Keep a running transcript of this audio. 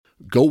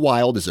Go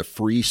Wild is a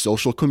free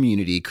social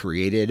community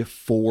created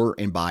for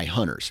and by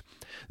hunters.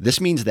 This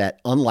means that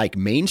unlike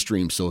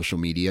mainstream social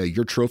media,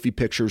 your trophy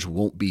pictures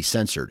won't be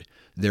censored.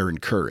 They're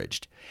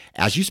encouraged.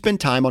 As you spend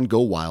time on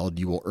Go Wild,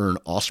 you will earn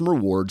awesome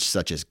rewards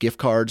such as gift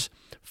cards,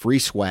 free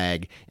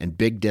swag, and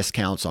big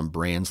discounts on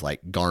brands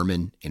like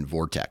Garmin and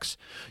Vortex.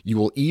 You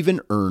will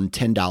even earn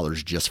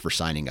 $10 just for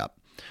signing up.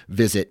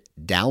 Visit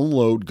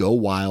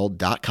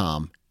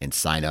downloadgowild.com and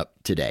sign up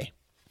today.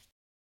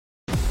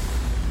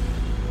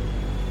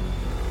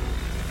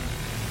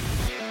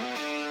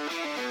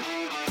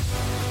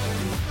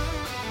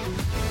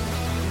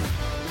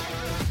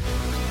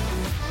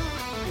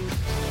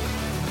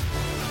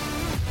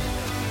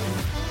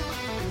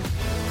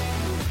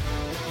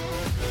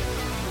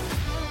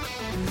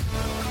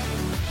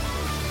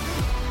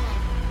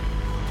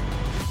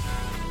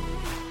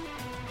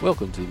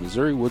 Welcome to the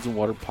Missouri Woods and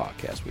Water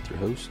Podcast with your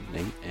hosts,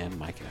 Nate and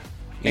Micah.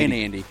 And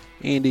Andy.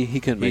 Andy, he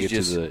couldn't make it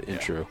to the yeah,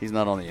 intro. He's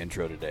not on the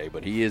intro today,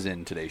 but he is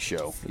in today's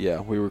show.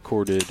 Yeah, we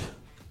recorded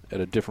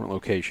at a different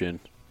location.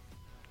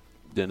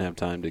 Didn't have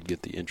time to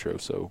get the intro,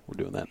 so we're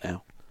doing that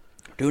now.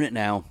 Doing it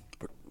now.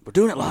 We're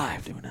doing it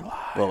live. Doing it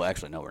live. Well,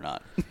 actually, no, we're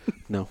not.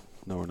 No,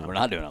 we're not. We're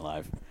not doing it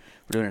live.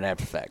 We're doing it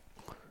after the fact.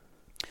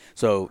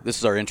 So this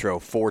is our intro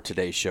for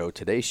today's show.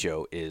 Today's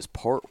show is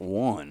part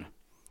one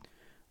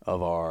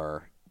of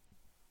our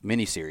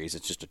mini-series.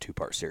 It's just a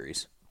two-part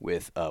series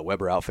with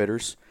Weber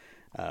Outfitters.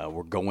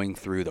 We're going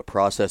through the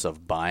process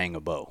of buying a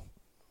bow.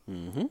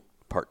 Mm-hmm.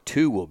 Part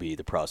two will be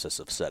the process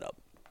of setup.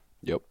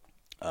 Yep.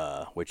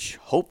 Which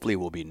hopefully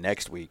will be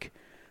next week.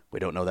 We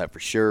don't know that for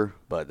sure,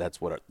 but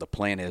that's what the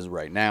plan is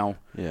right now.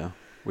 Yeah.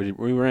 We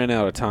ran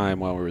out of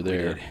time while we were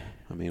there.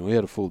 I mean, we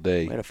had a full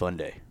day. We had a fun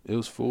day. It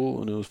was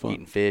full and it was fun.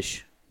 Eating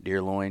fish,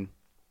 deer loin,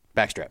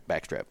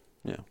 backstrap.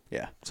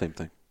 Yeah. Same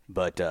thing.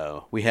 But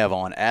we have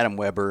on Adam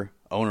Weber,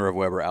 owner of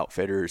Weber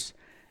Outfitters,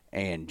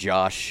 and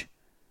Josh.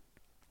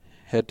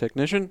 Head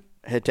technician?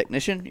 Head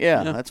technician?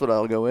 Yeah, that's what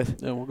I'll go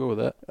with. Yeah, we'll go with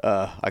that.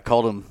 I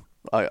called him,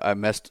 I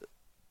messed,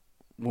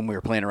 when we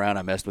were playing around,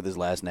 I messed with his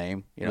last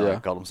name. I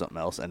called him something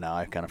else, and now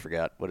I kind of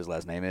forgot what his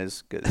last name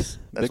is. Cause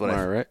that's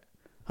Bigmeyer, right?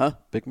 Huh?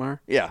 Bigmeyer?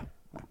 Yeah,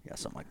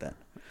 something like that.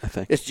 I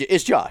think.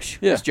 It's Josh.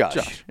 Yeah, it's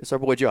Josh. It's our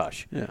boy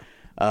Josh. Yeah.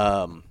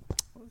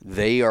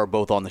 They are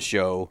both on the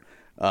show.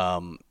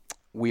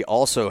 We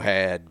also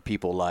had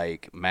people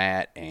like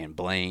Matt and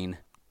Blaine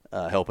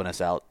helping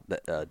us out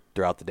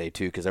throughout the day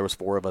too, because there was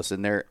 4 of us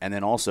in there, and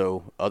then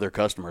also other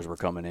customers were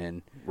coming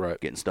in, right,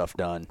 getting stuff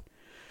done,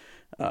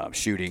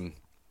 shooting,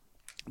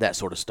 that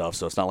sort of stuff.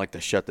 So it's not like they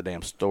shut the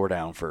damn store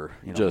down for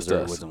just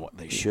Missouri us. Wasn't what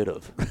they should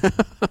have.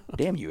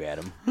 Damn you,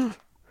 Adam.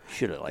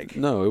 Should have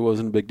No, it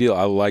wasn't a big deal.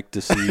 I like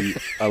to see.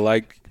 I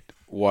like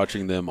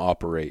watching them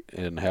operate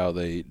and how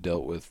they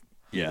dealt with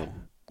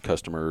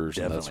customers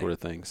and that sort of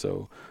thing.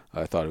 So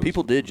I thought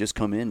people did just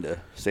come in to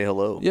say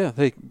hello. Yeah,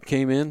 they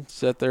came in,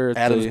 sat there. At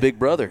Adam's big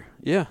brother.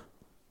 Yeah,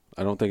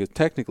 I don't think it's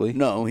technically.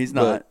 No, he's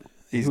not.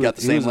 He's got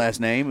the same last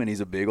name, and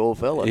he's a big old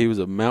fella. He was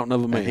a mountain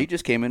of a man. And he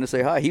just came in to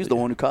say hi. He was the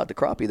one who caught the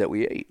crappie that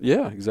we ate.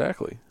 Yeah,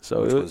 exactly.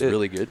 So it was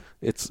really good.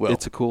 It's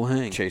a cool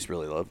hang. Chase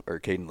really loved, or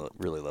Caden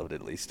really loved it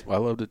at least. I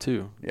loved it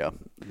too. Yeah,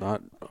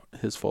 not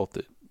his fault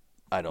that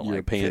I don't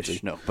like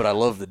fish. No, but I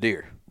love the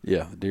deer.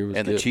 Yeah, the deer was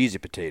and good. The cheesy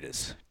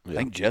potatoes. Yeah. I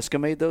think Jessica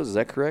made those. Is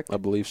that correct? I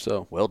believe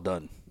so. Well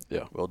done.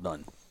 Yeah, well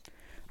done.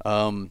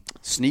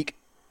 Sneak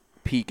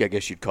peek, I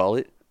guess you'd call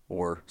it,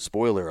 or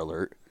spoiler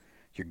alert.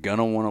 You're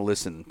gonna want to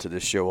listen to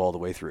this show all the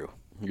way through.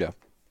 Yeah.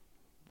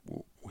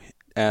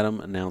 Adam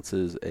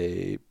announces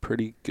a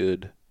pretty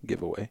good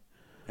giveaway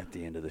at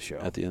the end of the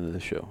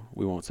show.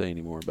 We won't say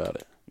any more about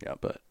it. Yeah,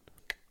 but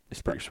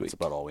it's pretty sweet. That's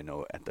about all we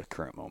know at the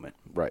current moment.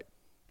 Right.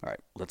 All right.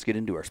 Let's get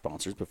into our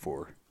sponsors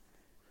before.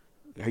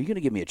 Are you going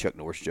to give me a Chuck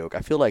Norris joke?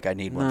 I feel like I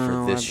need one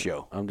for this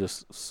show. I'm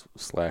just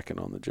slacking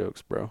on the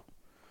jokes, bro.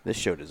 This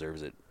show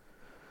deserves it.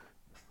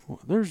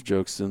 Well, there's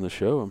jokes in the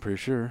show, I'm pretty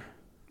sure.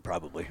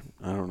 Probably.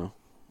 I don't know.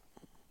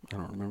 I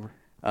don't remember.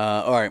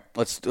 All right,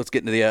 let's get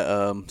into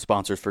the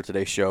sponsors for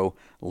today's show.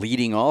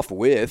 Leading off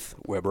with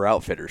Weber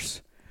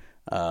Outfitters.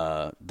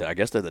 I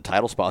guess they're the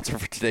title sponsor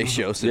for today's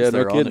show since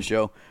they're on the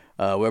show.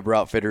 Weber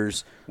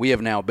Outfitters. We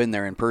have now been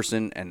there in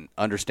person and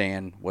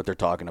understand what they're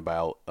talking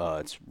about.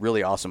 It's a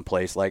really awesome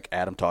place. Like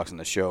Adam talks in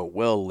the show,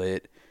 well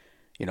lit.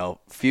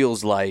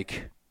 Feels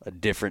like a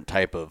different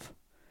type of,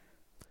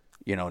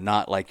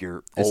 not like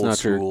your old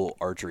school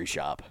archery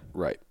shop.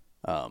 Right.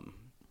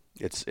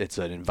 It's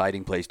an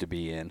inviting place to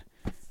be in.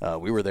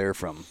 We were there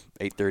from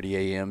 8:30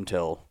 a.m.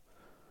 till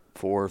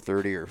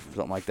 4:30 or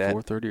something like that.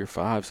 4:30 or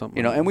 5,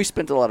 something. And we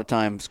spent a lot of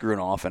time screwing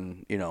off,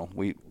 and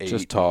we ate,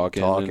 just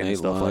talking and ate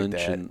stuff lunch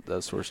like that. and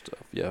that sort of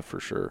stuff. Yeah, for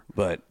sure.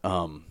 But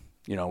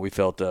we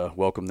felt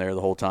welcome there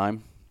the whole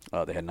time.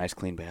 They had nice,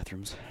 clean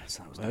bathrooms.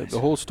 So that was nice. The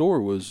whole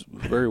store was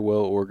very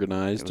well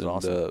organized and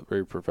awesome.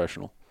 Very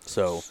professional.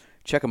 So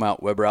check them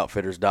out,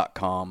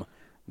 WeberOutfitters.com.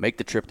 Make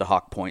the trip to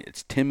Hawk Point.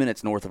 It's 10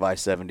 minutes north of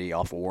I-70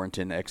 off of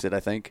Warrenton exit, I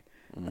think.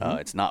 Mm-hmm.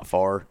 It's not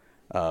far.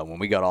 When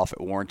we got off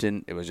at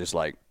Warrenton, it was just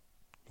like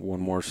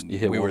one more. You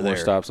hit one more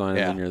stop sign,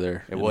 and then you're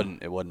there. It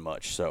wasn't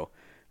much. So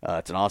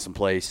It's an awesome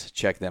place.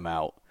 Check them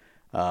out.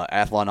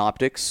 Athlon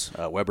Optics.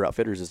 Weber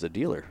Outfitters is a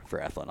dealer for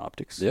Athlon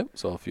Optics. Yep,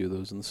 saw a few of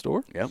those in the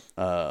store. Yep.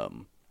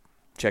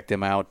 Check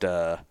them out.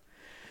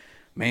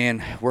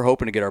 Man, we're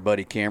hoping to get our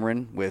buddy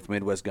Cameron with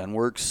Midwest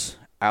Gunworks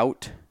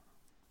out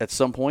at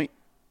some point.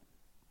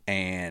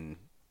 And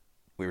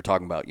we were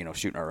talking about,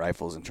 shooting our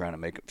rifles and trying to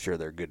make sure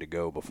they're good to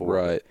go before.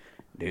 Right.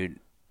 Dude,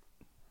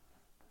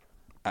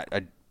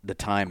 the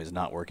time is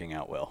not working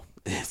out well.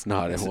 It's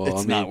not.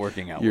 It's not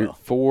working out well.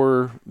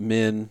 4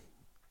 men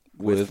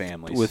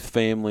with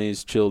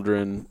families,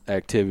 children,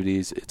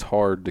 activities. It's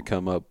hard to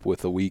come up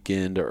with a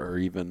weekend or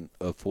even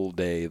a full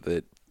day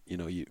that,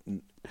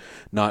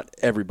 not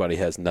everybody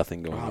has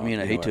nothing going on. I mean,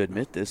 I hate to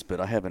admit this, but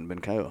I haven't been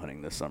coyote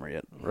hunting this summer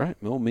yet. Right.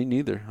 Well, me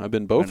neither. I've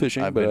been bow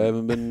fishing, but I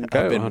haven't been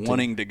coyote hunting. I've been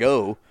wanting to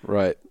go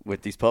right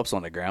with these pups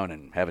on the ground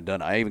and haven't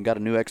done it. I even got a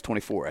new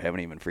X24. I haven't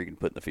even freaking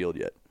put in the field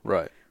yet.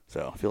 Right.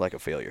 So I feel like a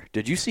failure.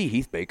 Did you see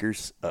Heath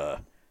Baker's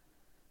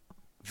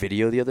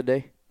video the other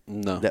day?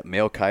 No. That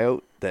male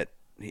coyote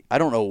I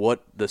don't know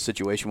what the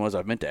situation was.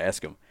 I meant to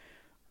ask him.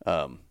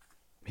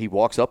 He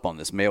walks up on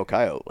this male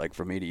coyote, like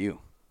from me to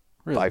you.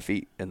 Really? 5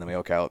 feet, and the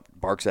male coyote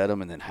barks at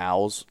him and then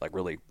howls like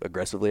really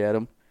aggressively at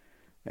him.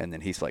 And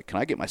then he's like, "Can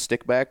I get my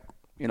stick back?"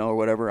 Or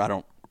whatever. I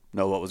don't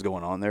know what was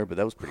going on there, but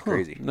that was pretty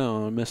crazy.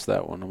 No, I missed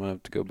that one. I'm gonna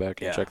have to go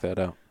back and check that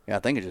out. Yeah, I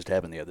think it just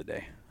happened the other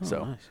day. Nice.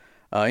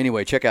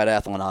 Anyway, check out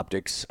Athlon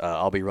Optics.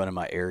 I'll be running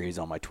my Aries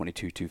on my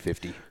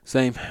 22-250.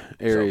 Same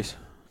Aries. So,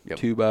 yep.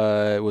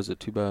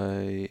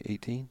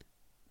 2x18?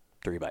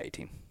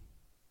 3x18.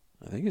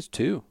 I think it's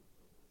 2.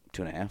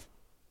 2.5.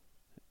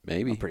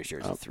 Maybe. I'm pretty sure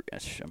it's a 3.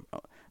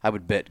 I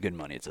would bet good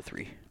money it's a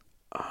 3.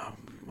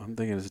 I'm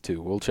thinking it's a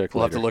 2. We'll check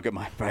We'll later. have to look at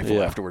my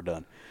rifle after we're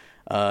done.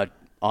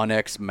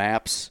 Onyx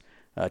Maps.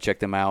 Check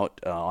them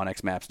out.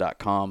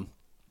 OnyxMaps.com.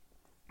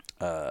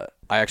 I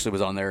actually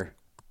was on there.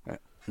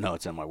 No,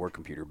 it's on my work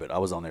computer, but I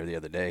was on there the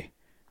other day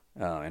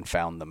and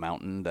found the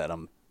mountain that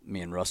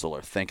me and Russell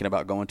are thinking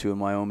about going to in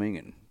Wyoming.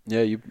 And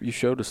yeah, you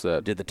showed us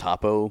that. Did the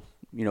topo,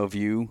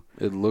 view.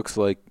 It looks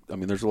like,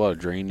 there's a lot of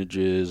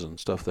drainages and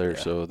stuff there,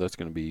 so that's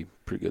going to be a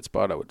pretty good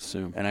spot, I would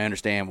assume. And I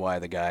understand why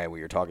the guy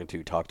we were talking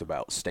to talked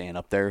about staying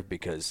up there,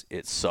 because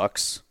it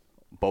sucks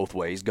both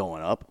ways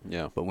going up.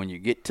 Yeah. But when you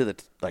get to the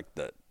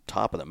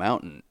top of the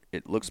mountain,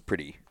 it looks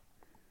pretty,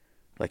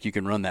 like you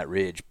can run that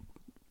ridge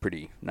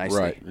pretty nicely.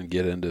 Right, and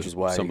get into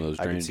some of those drainages.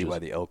 I can see why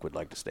the elk would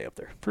like to stay up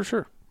there. For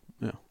sure.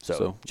 Yeah.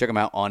 So check them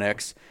out,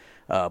 Onyx.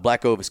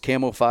 Black Ovis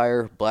Camo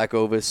Fire, Black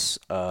Ovis.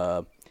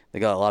 They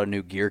got a lot of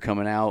new gear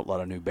coming out, a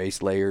lot of new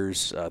base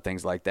layers,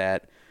 things like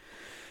that.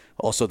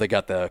 Also, they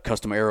got the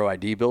custom Arrow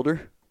ID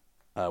builder,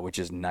 which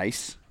is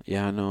nice.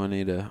 Yeah, I know.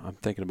 I'm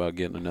thinking about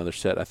getting another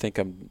set. I think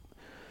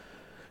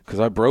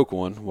because I broke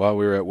one while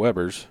we were at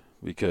Weber's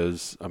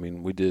because,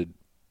 we did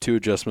 2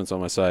 adjustments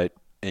on my sight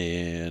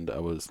and I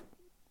was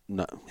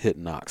not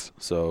hitting knocks.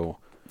 So,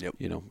 yep.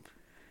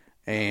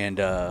 And,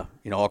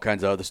 all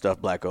kinds of other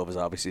stuff. Black Ovis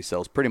obviously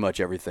sells pretty much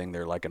everything.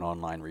 They're like an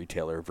online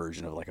retailer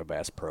version of like a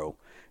Bass Pro.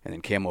 And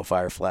then Camo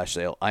Fire flash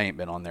sale. I ain't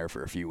been on there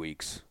for a few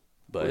weeks.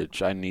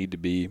 Which I need to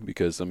be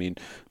because,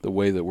 the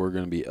way that we're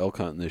going to be elk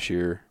hunting this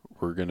year,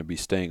 we're going to be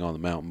staying on the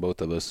mountain,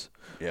 both of us.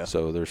 Yeah.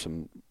 So there's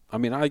some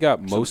I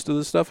got most of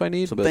the stuff I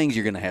need. Some things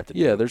you're going to have to do.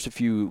 Yeah, there's a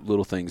few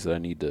little things that I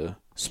need to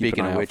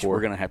Speaking of which,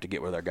 we're going to have to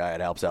get with our guy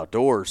at Alps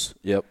Outdoors.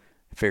 Yep.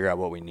 Figure out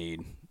what we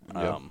need.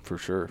 For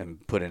sure.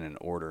 And put in an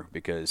order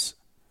because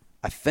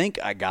I think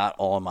I got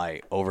all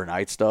my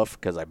overnight stuff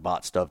because I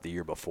bought stuff the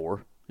year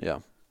before. Yeah.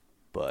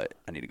 But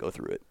I need to go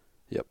through it.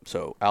 Yep.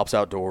 So Alps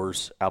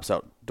Outdoors,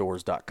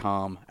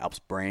 AlpsOutdoors.com, Alps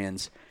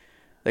Brands.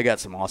 They got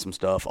some awesome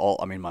stuff.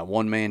 My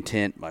one-man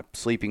tent, my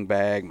sleeping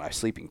bag, my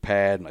sleeping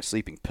pad, my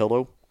sleeping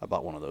pillow. I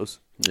bought one of those.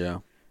 Yeah.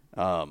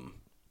 It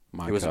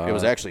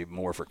was actually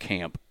more for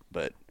camp,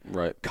 but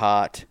right.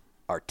 Cot,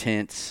 our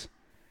tents.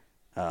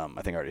 I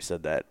think I already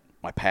said that.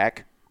 My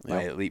pack,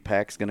 my Elite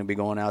pack's going to be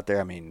going out there.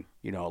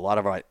 A lot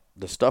of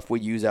the stuff we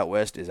use out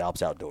west is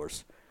Alps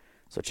Outdoors.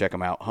 So check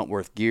them out.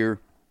 Huntworth Gear.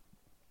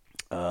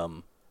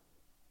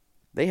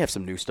 They have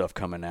some new stuff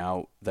coming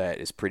out that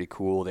is pretty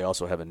cool. They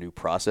also have a new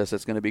process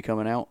that's going to be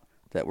coming out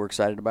that we're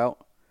excited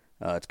about.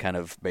 It's kind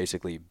of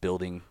basically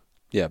building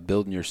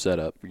your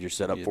setup.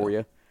 For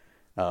you.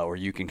 Or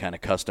you can kind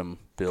of custom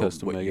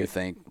build what you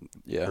think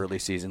early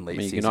season, late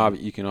season.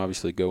 You can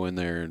obviously go in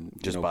there and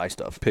just buy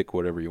stuff. Pick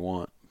whatever you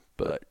want.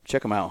 But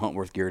check them out,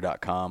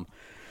 huntworthgear.com.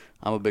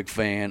 I'm a big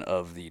fan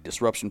of the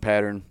disruption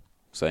pattern.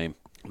 Same.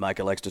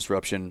 Micah likes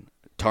disruption.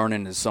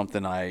 Tarnin is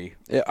something I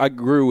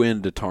grew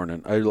into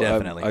Tarnin.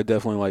 Definitely. I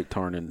definitely like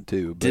Tarnin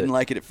too. Didn't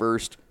like it at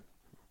first.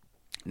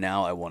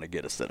 Now I want to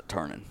get a set of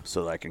Tarnin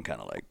so that I can kind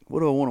of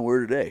what do I want to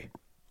wear today?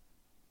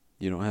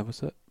 You don't have a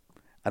set?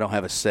 I don't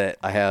have a set.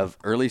 I have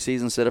early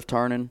season set of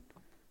Tarnin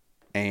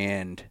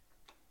and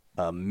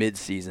mid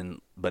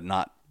season, but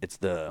not. It's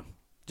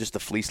just the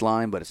fleece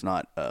line, but it's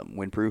not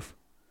windproof.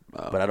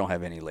 But I don't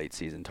have any late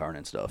season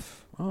Tarnin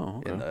stuff. Oh,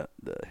 okay. In the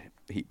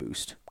heat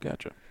boost.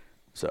 Gotcha.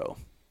 So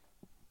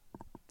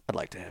I'd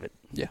like to have it.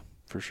 Yeah,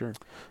 for sure.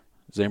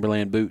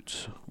 Zamberland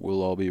boots.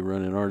 We'll all be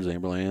running our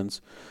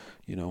Zamberlands,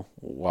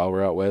 while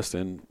we're out west,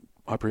 and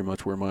I pretty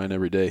much wear mine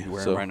every day. You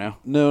wearing them right now?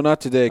 No,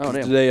 not today, because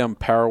damn. today I'm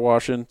power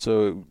washing,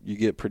 so you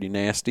get pretty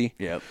nasty.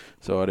 Yep.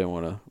 So I didn't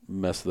want to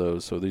mess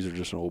those. So these are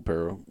just an old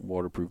pair of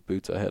waterproof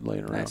boots I had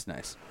laying around.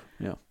 Nice.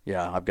 Yeah.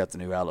 Yeah, I've got the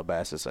new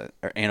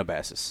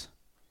Anabasis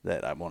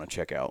that I want to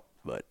check out,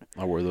 but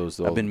I wear those,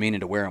 though. I've been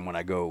meaning to wear them when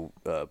I go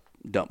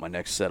dump my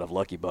next set of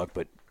Lucky Buck,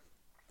 but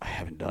I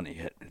haven't done it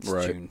yet. It's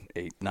right. June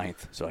 8th,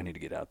 9th, so I need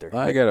to get out there.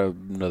 I got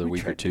another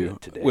week or two,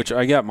 which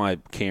I got my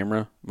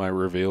camera, my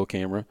Reveal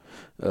camera,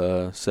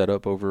 set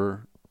up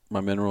over my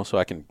mineral so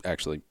I can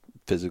actually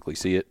physically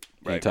see it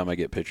anytime I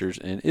get pictures.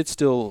 And it's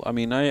still,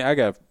 I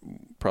got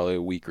probably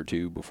a week or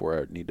two before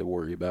I need to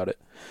worry about it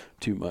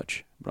too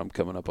much, but I'm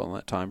coming up on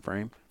that time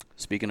frame.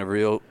 Speaking of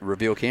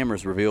Reveal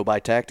cameras, Reveal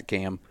by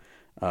Tacticam,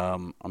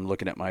 I'm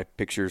looking at my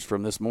pictures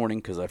from this morning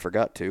because I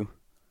forgot to.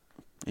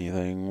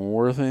 Anything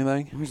worth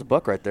anything? There's a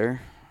buck right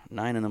there,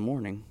 9 in the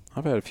morning.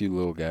 I've had a few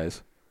little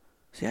guys.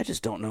 See, I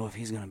just don't know if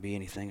he's going to be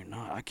anything or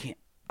not.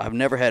 I've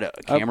never had a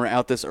camera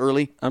out this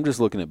early. I'm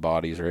just looking at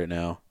bodies right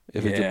now.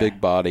 If it's a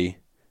big body,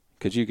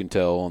 because you can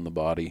tell on the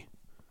body.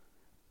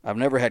 I've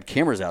never had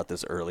cameras out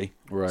this early.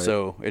 Right.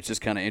 So it's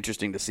just kind of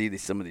interesting to see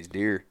some of these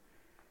deer.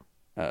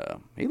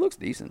 He looks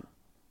decent.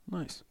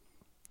 Nice.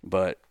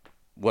 But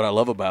what I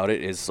love about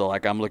it is,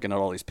 I'm looking at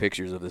all these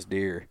pictures of this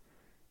deer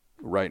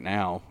right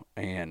now,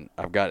 and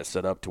I've got it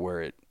set up to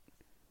where it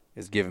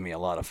is giving me a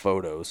lot of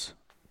photos.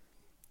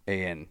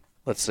 And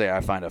let's say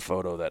I find a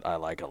photo that I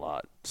like a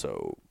lot,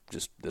 so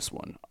just this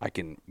one, I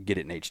can get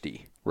it in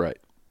HD. Right.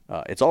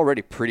 It's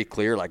already pretty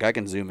clear. Like, I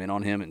can zoom in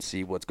on him and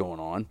see what's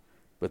going on,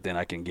 but then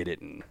I can get it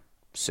in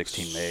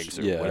 16 megs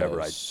or whatever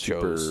I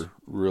chose. Super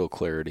real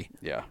clarity.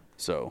 Yeah.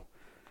 So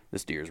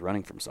this deer is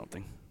running from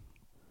something.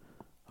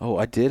 Oh,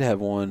 I did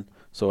have one.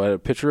 So I had a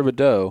picture of a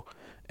doe,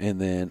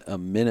 and then a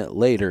minute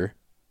later,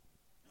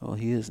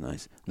 he is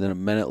nice. And then a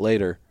minute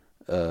later,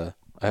 I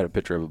had a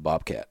picture of a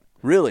bobcat.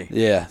 Really?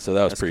 Yeah, so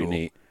that was pretty cool.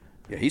 neat.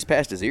 Yeah, he's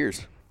past his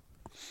ears.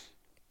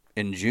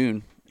 In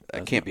June,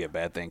 that can't be a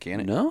bad thing,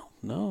 can it? No,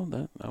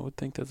 that I would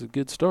think that's a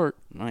good start.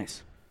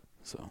 Nice.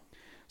 So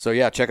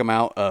yeah, check them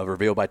out.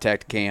 Reveal by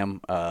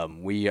Tacticam.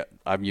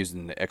 I'm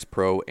using the X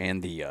Pro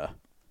and the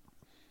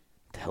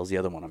hell's the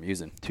other one I'm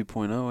using?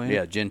 2.0.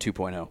 Yeah, Gen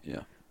 2.0.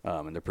 Yeah.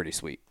 And they're pretty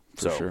sweet.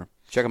 For sure.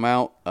 Check them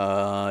out.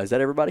 Is that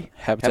everybody?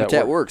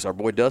 Habitat Works. Our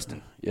boy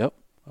Dustin. Yep.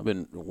 I've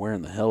been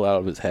wearing the hell out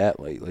of his hat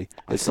lately.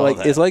 It's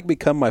it's like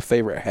become my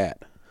favorite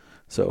hat.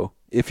 So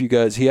if you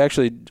guys, I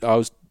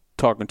was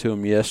talking to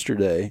him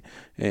yesterday,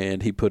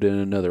 and he put in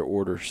another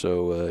order.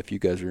 So if you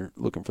guys are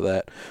looking for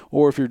that,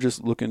 or if you're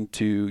just looking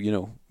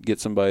to get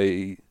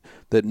somebody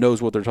that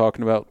knows what they're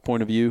talking about,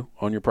 point of view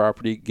on your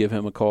property, give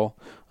him a call.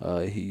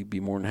 He'd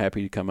be more than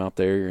happy to come out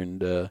there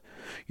and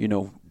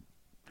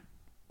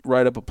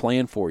write up a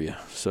plan for you.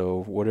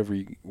 So whatever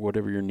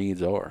your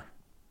needs are.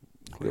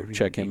 Go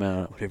check him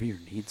out. Whatever your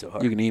needs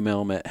are. You can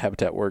email him at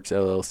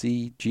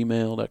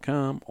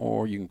habitatworksllc@gmail.com,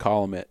 or you can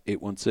call him at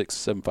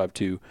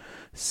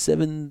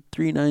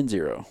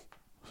 816-752-7390.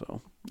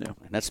 So, yeah.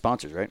 And that's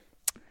sponsors, right?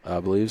 I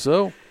believe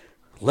so.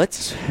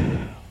 Let's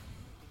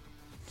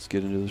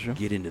get into the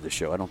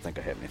show. I don't think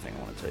I have anything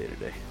I want to tell you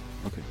today.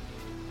 Okay.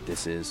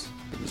 This is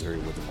the Missouri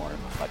with the Martin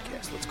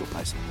podcast. Let's go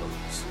buy some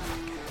birds.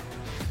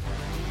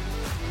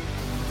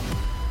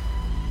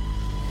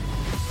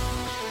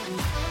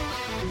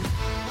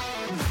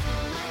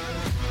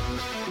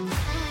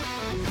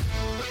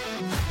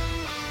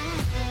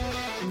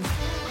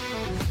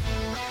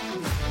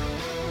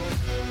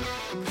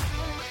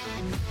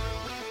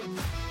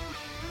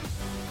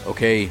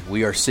 Okay,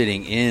 we are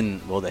sitting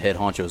in, the head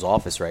honcho's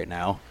office right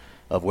now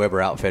of Weber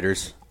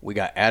Outfitters. We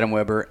got Adam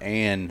Weber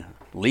and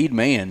lead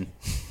man,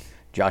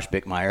 Josh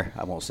Bickmeyer.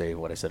 I won't say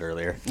what I said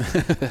earlier.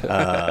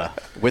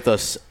 With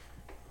us,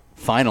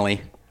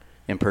 finally,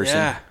 in person.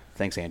 Yeah.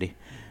 Thanks, Andy.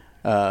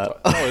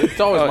 It's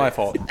always my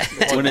fault.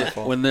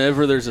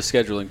 Whenever there's a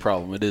scheduling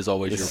problem, it is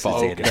always your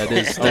fault. That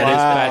is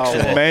Wow,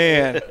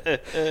 man.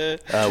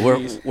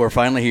 We're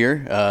finally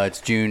here.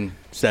 It's June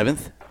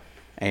 7th.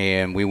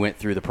 And we went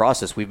through the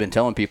process. We've been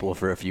telling people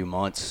for a few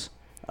months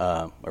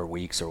or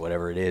weeks or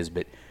whatever it is,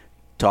 but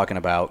talking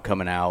about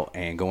coming out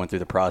and going through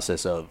the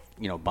process of,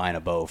 buying a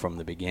bow from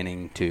the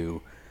beginning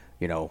to,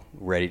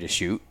 ready to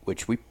shoot,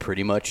 which we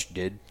pretty much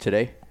did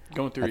today.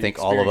 Going through I think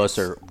all of us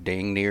are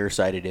dang near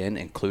sighted in,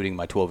 including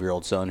my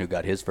 12-year-old son who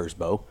got his first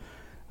bow.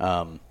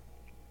 But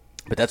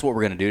that's what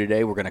we're going to do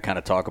today. We're going to kind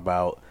of talk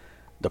about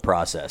the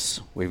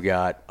process. We've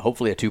got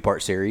hopefully a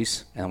 2-part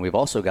series, and we've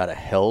also got a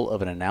hell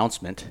of an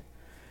announcement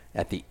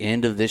at the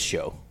end of this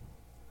show,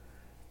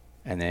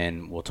 and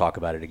then we'll talk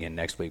about it again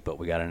next week. But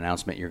we got an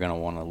announcement you're going to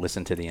want to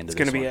listen to the end of this.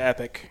 It's going to be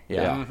epic.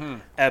 Yeah. Mm-hmm.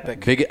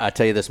 Epic. I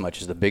tell you this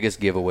much, is the biggest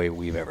giveaway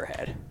we've ever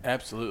had.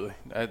 Absolutely.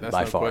 That's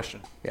by no far.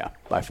 question. Yeah,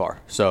 by far.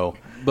 So,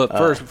 But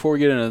first, before we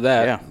get into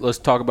that, let's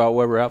talk about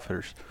Weber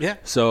Outfitters. Yeah.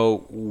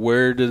 So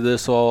where did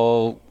this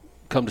all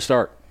come to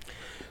start?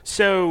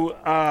 So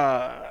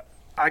I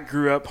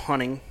grew up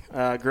hunting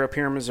Grew up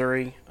here in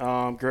Missouri.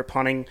 Grew up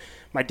hunting.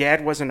 My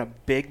dad wasn't a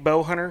big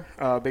bow hunter,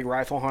 big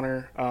rifle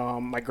hunter.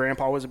 My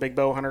grandpa was a big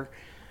bow hunter.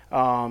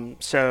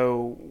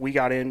 So we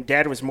got in.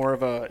 Dad was more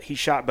of he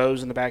shot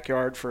bows in the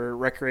backyard for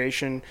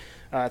recreation.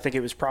 I think it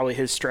was probably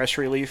his stress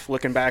relief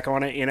looking back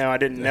on it. I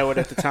didn't know it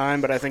at the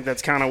time, but I think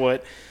that's kind of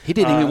what. He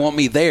didn't even want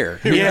me there.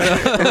 Yeah,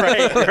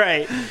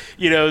 right.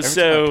 Every time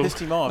I pissed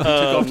him off. He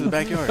took off to the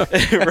backyard.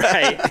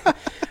 Right.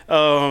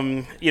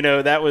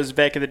 That was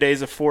back in the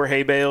days of 4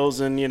 hay bales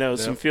and,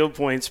 some field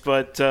points.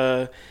 But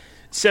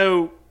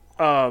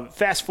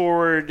fast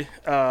forward,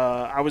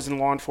 I was in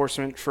law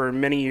enforcement for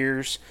many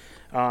years,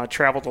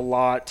 traveled a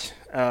lot,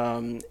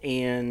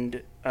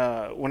 and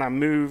when I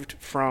moved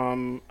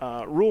from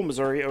rural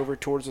Missouri over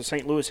towards the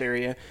St. Louis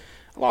area,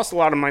 I lost a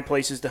lot of my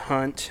places to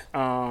hunt,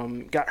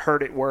 got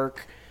hurt at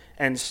work,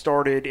 and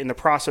started in the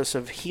process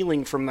of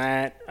healing from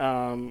that,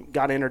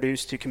 got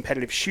introduced to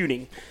competitive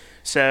shooting.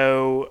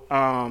 So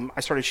I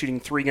started shooting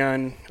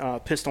 3-gun,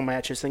 pistol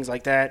matches, things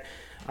like that.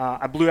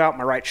 I blew out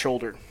my right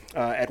shoulder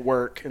at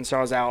work, and so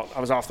I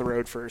was off the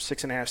road for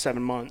 6.5,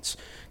 7 months.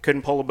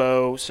 Couldn't pull a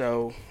bow,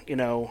 so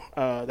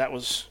that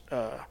was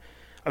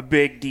a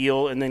big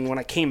deal. And then when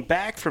I came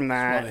back from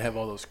that, that's why they have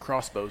all those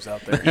crossbows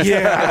out there.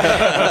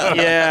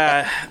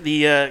 Yeah.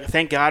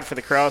 Thank God for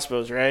the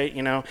crossbows, right?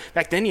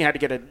 Back then you had to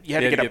get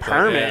a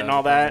permit and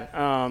all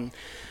that.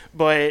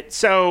 But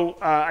so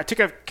I took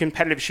up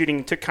competitive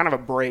shooting, took kind of a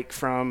break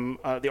from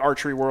the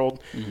archery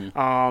world.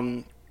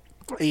 Mm-hmm.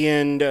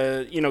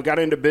 Got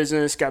into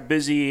business, got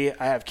busy.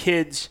 I have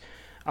kids.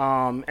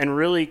 And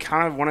really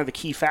kind of one of the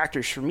key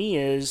factors for me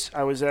is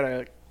I was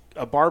at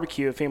a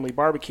barbecue, a family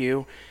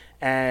barbecue,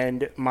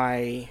 and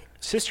my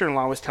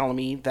sister-in-law was telling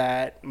me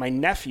that my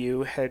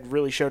nephew had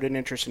really showed an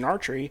interest in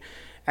archery,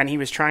 and he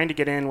was trying to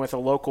get in with a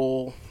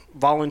local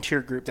volunteer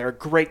group. They're a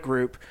great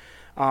group.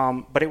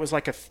 But it was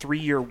like a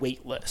 3-year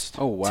wait list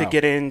to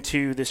get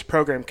into this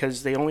program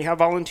because they only have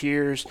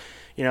volunteers.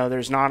 They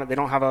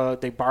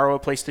borrow a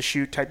place to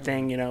shoot type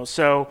thing,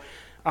 So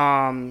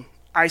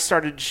I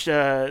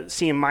started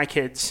seeing my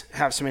kids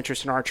have some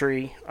interest in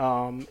archery.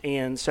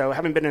 And so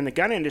having been in the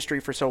gun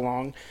industry for so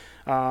long,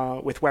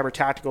 with Weber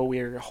Tactical,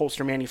 we're a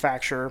holster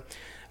manufacturer.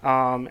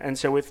 And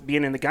so with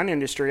being in the gun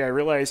industry, I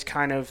realized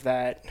kind of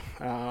that,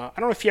 I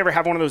don't know if you ever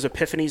have one of those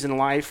epiphanies in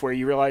life where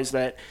you realize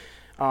that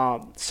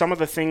some of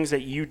the things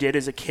that you did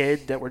as a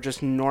kid that were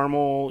just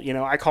normal,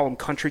 I call them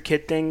country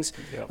kid things.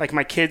 Yep. Like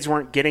my kids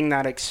weren't getting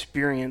that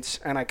experience,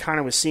 and I kind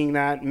of was seeing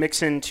that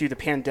mix into the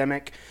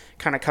pandemic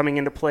kind of coming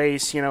into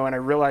place, and I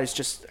realized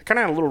just kind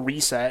of a little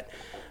reset.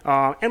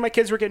 And my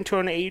kids were getting to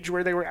an age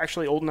where they were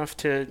actually old enough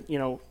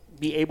to,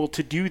 be able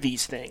to do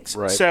these things.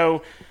 Right.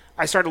 So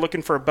I started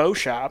looking for a bow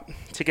shop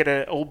to get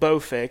an old bow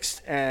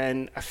fixed,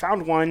 and I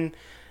found one,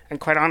 and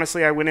quite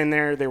honestly, I went in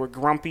there, they were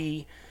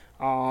grumpy.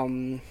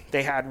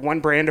 They had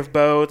one brand of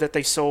bow that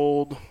they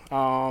sold,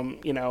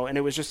 and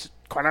it was just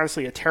quite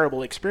honestly a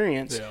terrible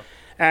experience. Yeah.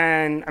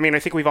 And I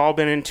think we've all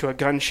been into a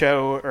gun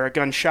show or a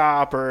gun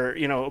shop or,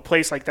 a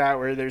place like that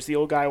where there's the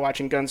old guy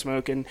watching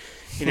Gunsmoke and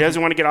he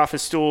doesn't want to get off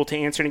his stool to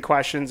answer any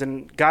questions.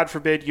 And God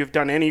forbid you've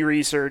done any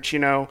research,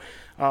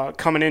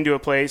 coming into a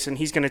place and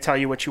he's going to tell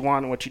you what you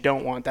want and what you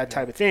don't want, that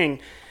type of thing.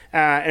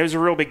 It was a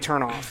real big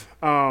turnoff.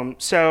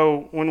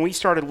 So when we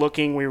started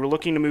looking, we were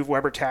looking to move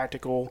Weber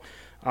Tactical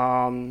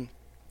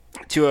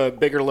to a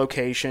bigger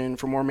location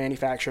for more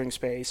manufacturing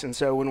space. And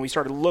so when we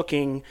started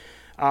looking,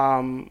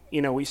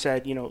 we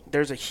said,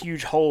 there's a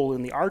huge hole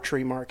in the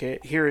archery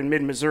market here in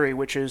mid-Missouri,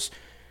 which is,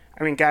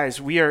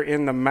 guys, we are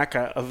in the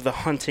mecca of the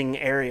hunting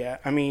area.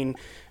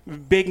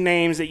 Big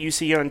names that you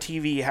see on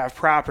TV have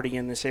property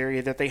in this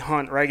area that they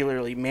hunt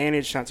regularly,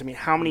 managed hunts.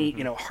 How many,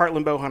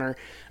 Heartland Bow Hunter,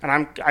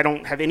 and I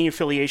don't have any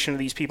affiliation to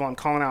these people. I'm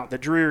calling out the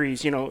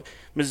Drurys.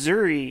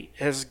 Missouri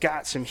has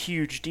got some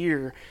huge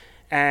deer.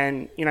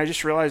 And, I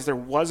just realized there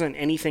wasn't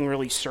anything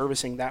really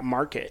servicing that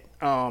market.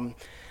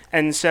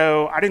 And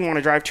so I didn't want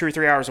to drive 2 or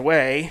 3 hours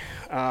away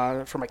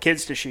for my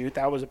kids to shoot.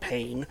 That was a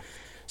pain.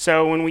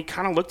 So when we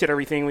kind of looked at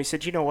everything, we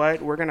said, you know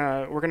what, we're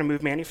gonna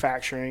move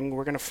manufacturing.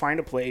 We're going to find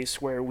a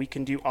place where we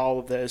can do all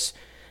of this.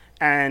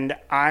 And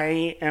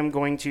I am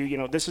going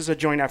to, this is a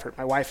joint effort.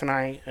 My wife and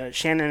I,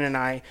 Shannon and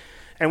I,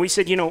 and we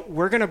said,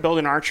 we're going to build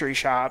an archery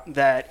shop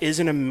that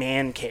isn't a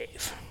man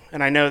cave.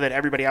 And I know that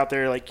everybody out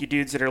there, like you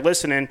dudes that are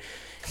listening,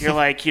 you're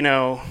like,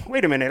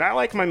 wait a minute, I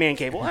like my man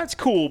cave. Well, that's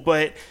cool,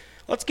 but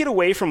let's get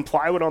away from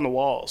plywood on the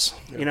walls.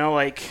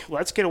 Yep.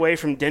 Let's get away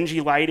from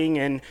dingy lighting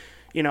and,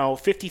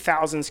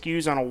 50,000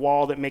 SKUs on a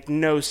wall that make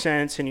no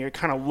sense. And you're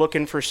kind of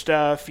looking for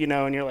stuff,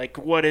 and you're like,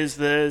 what is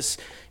this?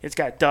 It's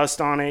got dust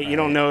on it. Right. You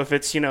don't know if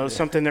it's,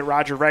 something that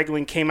Roger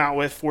Regling came out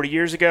with 40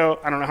 years ago.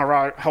 I don't know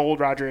how old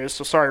Roger is.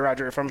 So sorry,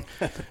 Roger, if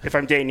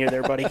I'm dating you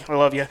there, buddy. I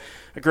love you.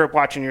 I grew up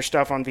watching your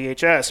stuff on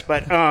VHS,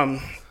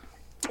 but,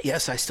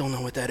 yes, I still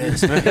know what that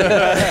is.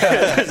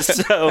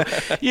 So,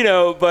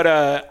 but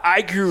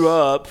I grew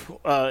up,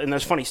 and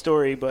that's a funny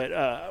story,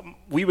 but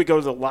we would go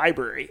to the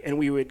library and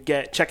we would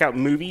check out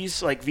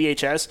movies like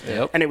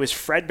VHS, and it was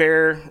Fred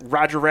Bear,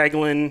 Roger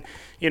Reglan.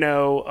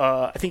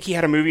 I think he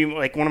had a movie,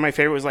 like one of my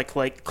favorite was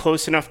like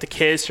Close Enough to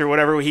Kiss or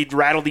whatever, where he'd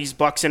rattle these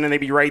bucks in and they'd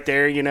be right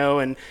there,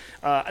 and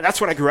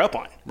that's what I grew up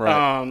on.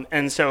 Right.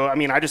 And so, I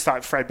mean, I just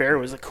thought Fred Bear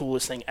was the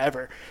coolest thing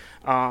ever.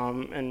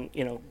 And,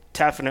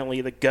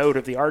 definitely the GOAT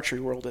of the archery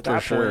world at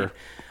that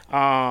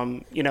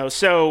point.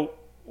 So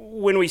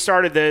when we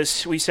started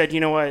this, we said, you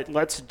know what,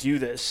 let's do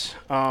this.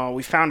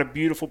 We found a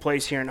beautiful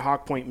place here in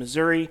Hawk Point,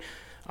 Missouri.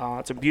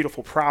 It's a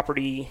beautiful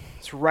property.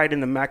 It's right in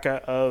the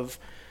mecca of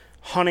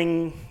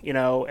hunting,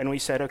 and we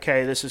said,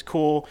 okay, this is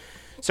cool.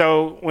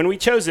 So when we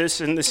chose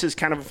this, and this is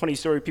kind of a funny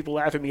story, people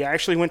laugh at me, I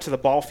actually went to the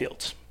ball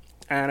fields.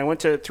 And I went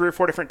to 3 or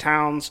 4 different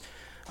towns,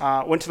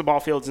 went to the ball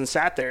fields and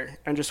sat there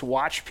and just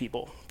watched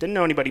people. Didn't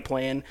know anybody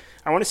playing.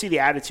 I want to see the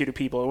attitude of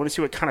people. I want to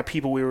see what kind of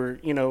people we were,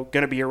 going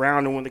to be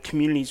around and what the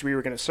communities we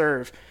were going to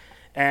serve.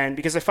 And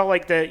because I felt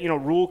like that,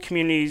 rural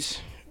communities,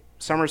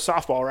 summer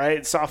softball,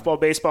 right? Softball,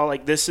 baseball,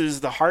 like this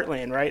is the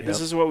heartland, right? Yep.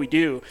 This is what we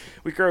do.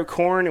 We grow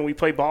corn and we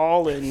play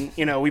ball and,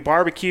 we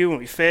barbecue and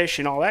we fish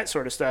and all that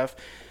sort of stuff.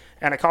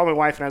 And I called my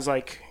wife and I was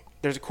like,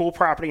 there's a cool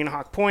property in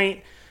Hawk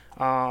Point.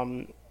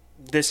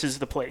 This is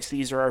the place.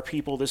 These are our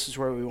people. This is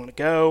where we want to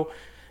go.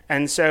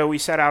 And so we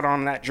set out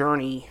on that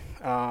journey,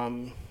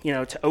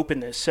 to open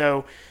this.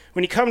 So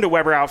when you come to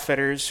Weber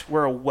Outfitters,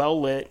 we're a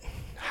well-lit,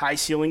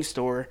 high-ceiling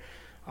store.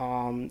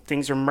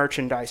 Things are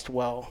merchandised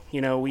well.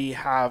 We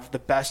have the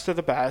best of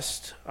the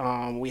best.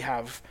 We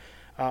have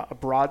a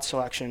broad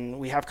selection.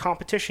 We have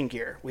competition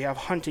gear. We have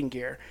hunting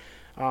gear.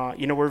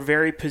 We're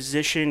very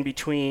positioned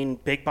between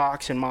big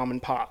box and mom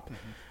and pop.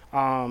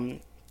 Mm-hmm.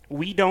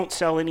 We don't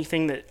sell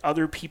anything that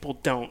other people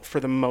don't for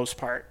the most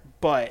part,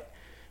 but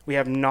we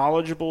have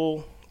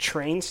knowledgeable,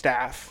 trained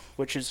staff,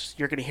 which is,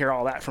 you're going to hear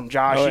all that from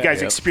Josh. You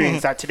guys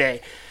experienced that today.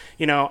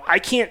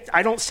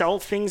 I don't sell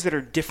things that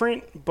are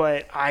different,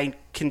 but I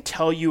can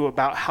tell you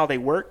about how they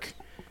work,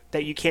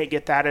 that you can't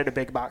get that at a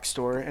big box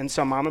store and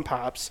some mom and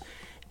pops.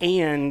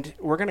 And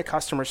we're going to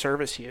customer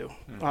service you.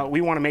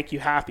 We want to make you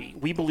happy.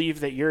 We believe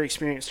that your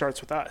experience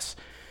starts with us.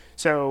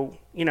 So,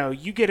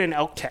 you get an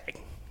elk tag.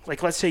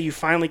 Like, let's say you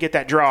finally get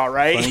that draw,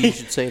 right? Funny you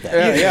should say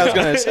that. Yeah, I was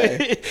going to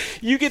say.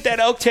 You get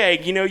that elk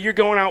tag, you're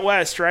going out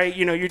west, right?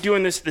 You're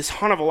doing this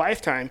hunt of a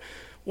lifetime.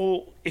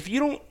 Well, if you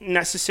don't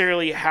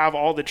necessarily have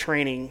all the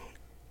training,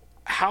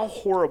 how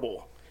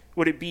horrible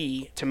would it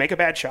be to make a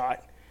bad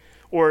shot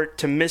or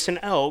to miss an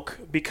elk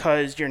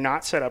because you're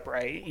not set up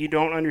right? You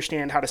don't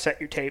understand how to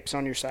set your tapes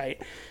on your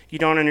sight. You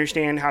don't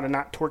understand how to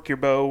not torque your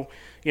bow,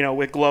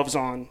 with gloves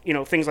on,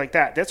 things like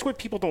that. That's what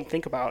people don't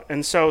think about.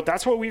 And so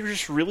that's what we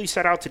just really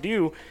set out to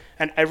do.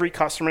 And every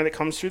customer that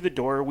comes through the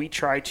door, we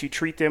try to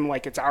treat them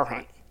like it's our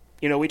hunt.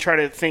 We try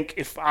to think,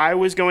 if I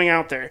was going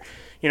out there,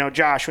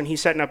 Josh, when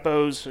he's setting up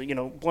bows,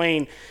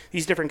 Blaine,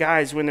 these different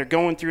guys, when they're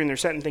going through and they're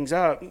setting things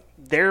up,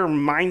 their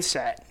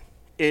mindset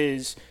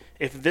is,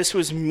 if this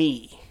was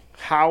me,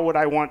 how would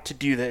I want to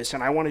do this?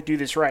 And I want to do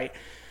this right.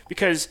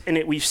 Because,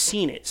 we've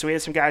seen it. So we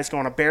had some guys go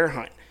on a bear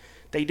hunt.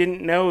 They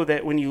didn't know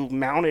that when you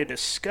mounted a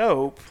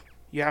scope,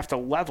 you have to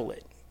level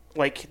it.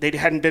 Like, they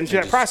hadn't been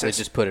through that process.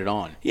 They just put it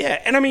on.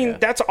 Yeah, and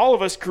that's all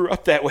of us grew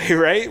up that way,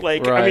 right?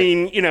 Like, right.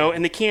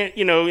 And they can't,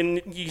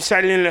 and you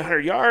sight it in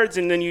 100 yards,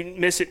 and then you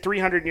miss it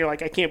 300, and you're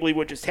like, I can't believe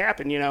what just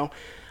happened,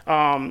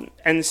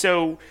 And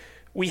so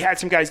we had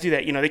some guys do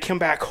that. They come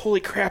back,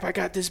 holy crap, I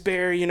got this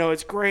bear,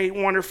 it's great,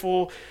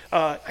 wonderful.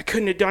 I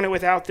couldn't have done it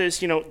without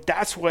this.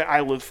 That's what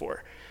I live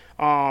for.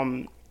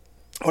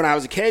 When I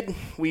was a kid,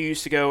 we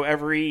used to go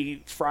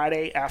every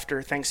Friday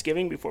after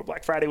Thanksgiving, before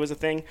Black Friday was a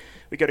thing.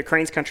 We go to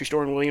Crane's Country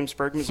Store in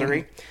Williamsburg,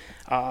 Missouri.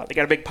 They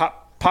got a big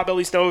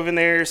potbelly stove in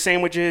there,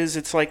 sandwiches.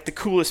 It's like the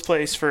coolest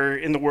place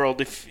in the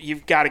world. If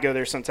you've got to go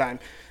there sometime.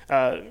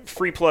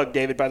 Free plug,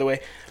 David, by the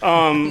way.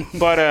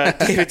 But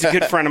David's a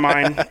good friend of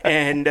mine.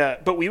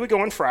 But we would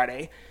go on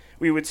Friday.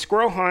 We would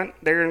squirrel hunt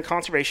there in a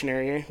conservation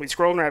area. We'd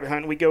squirrel and rabbit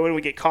hunt. We'd go in,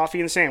 we'd get coffee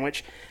and a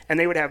sandwich, and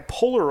they would have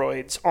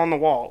Polaroids on the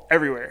wall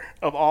everywhere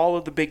of all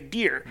of the big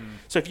deer.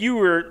 So if you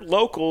were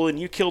local and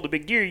you killed a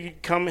big deer,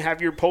 you'd come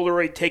have your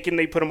Polaroid taken,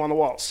 they put them on the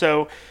wall.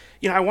 So,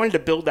 I wanted to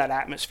build that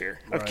atmosphere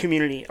of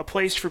community, a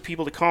place for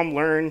people to come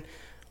learn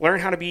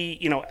how to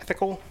be,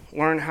 ethical,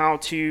 learn how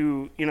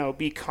to,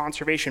 be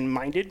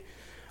conservation-minded.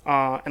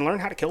 And learn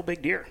how to kill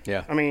big deer.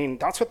 Yeah.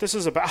 That's what this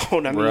is about.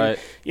 Right.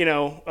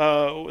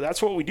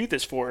 That's what we do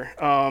this for.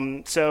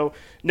 So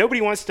nobody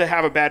wants to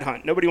have a bad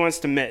hunt. Nobody wants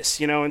to miss,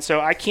 and so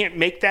I can't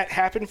make that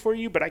happen for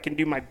you, but I can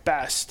do my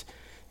best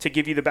to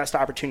give you the best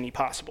opportunity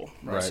possible.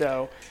 Right.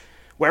 So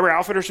Weber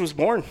Outfitters was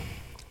born.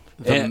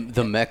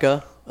 The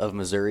Mecca of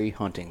Missouri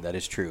hunting. That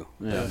is true.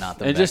 Yeah. Not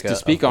the and Mecca just to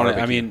speak on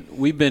barbecue. it,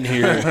 we've been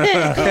here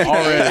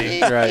already,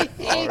 right?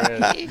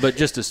 Already. But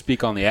just to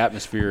speak on the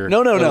atmosphere.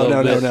 No. I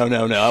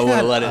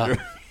want to let it.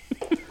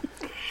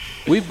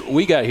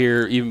 we got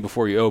here even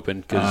before you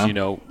opened because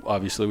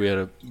obviously we had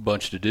a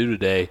bunch to do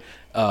today.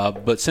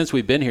 But since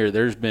we've been here,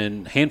 there's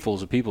been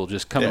handfuls of people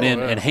just coming in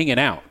and hanging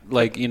out.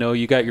 Like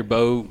you got your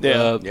bow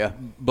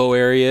bow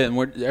area, and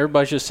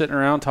everybody's just sitting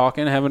around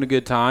talking, having a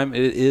good time.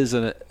 It is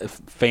a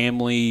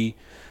family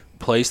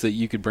place that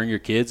you could bring your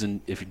kids,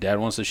 and if your dad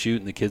wants to shoot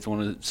and the kids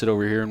want to sit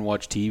over here and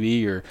watch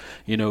TV or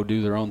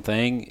do their own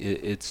thing,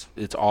 it's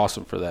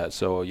awesome for that.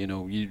 So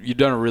you've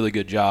done a really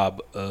good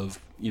job of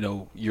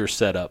your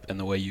setup and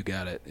the way you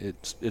got it.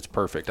 It's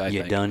perfect. I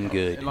think you done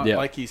good. And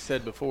like he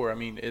said before, I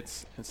mean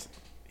it's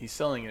he's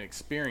selling an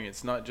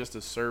experience, not just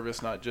a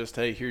service, not just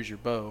hey, here's your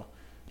bow.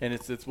 And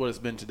it's what it's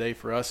been today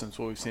for us, and it's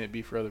what we've seen it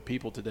be for other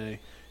people today.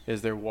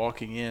 Is they're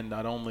walking in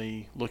not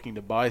only looking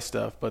to buy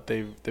stuff, but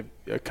they've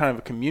kind of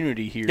a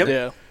community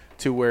here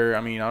to where,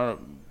 I mean,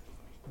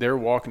 they're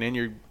walking in,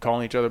 you're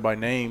calling each other by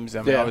names.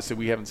 I mean, obviously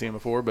we haven't seen them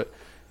before, but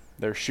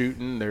they're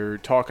shooting, they're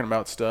talking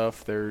about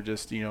stuff, they're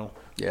just,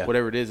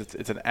 whatever it is,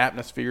 it's an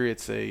atmosphere,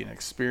 it's an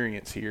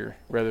experience here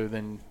rather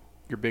than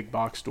your big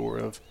box store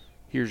of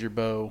here's your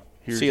bow,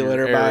 here's see you your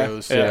later,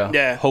 arrows. Bye.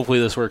 Yeah. Hopefully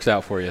this works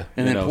out for you.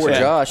 And then poor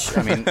Josh,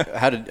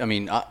 I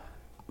mean,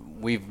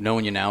 we've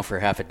known you now for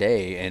half a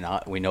day, and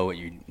we know what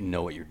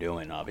you're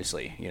doing.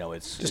 Obviously,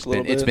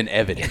 it's been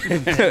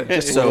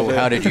evident. So,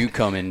 how did you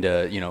come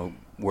into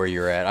where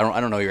you're at?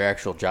 I don't know your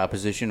actual job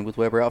position with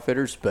Weber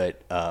Outfitters,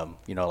 but how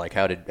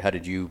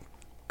did you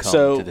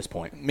come to this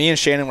point? Me and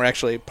Shannon were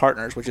actually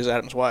partners, which is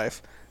Adam's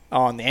wife,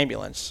 on the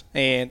ambulance,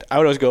 and I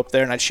would always go up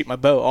there and I'd shoot my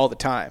bow all the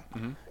time.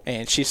 Mm-hmm.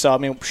 And she saw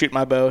me shoot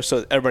my bow,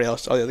 so everybody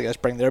else, all the other guys,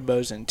 bring their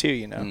bows in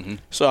too. Mm-hmm.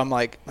 So I'm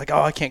like,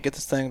 oh, I can't get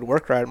this thing to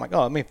work right. I'm like,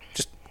 oh, let me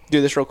just do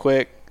this real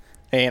quick,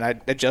 and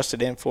I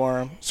adjusted in for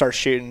him, start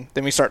shooting.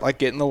 Then we start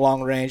getting the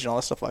long range and all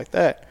that stuff like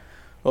that.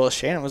 Well,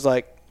 Shannon was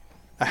like,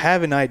 I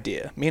have an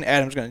idea. Me and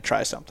Adam's going to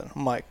try something.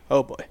 I'm like,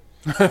 oh boy.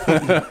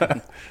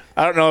 I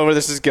don't know where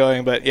this is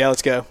going, but yeah,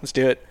 let's go. Let's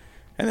do it.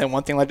 And then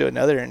one thing led to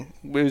another, and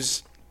it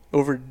was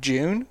over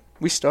June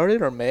we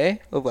started, or May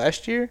of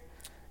last year.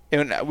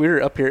 And we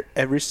were up here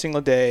every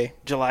single day.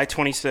 July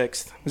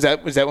 26th. Was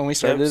that when we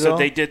started? So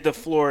they did the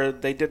floor.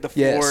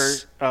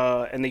 Yes.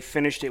 And they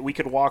finished it. We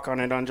could walk on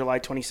it on July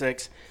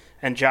 26th.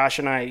 And Josh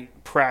and I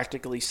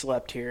practically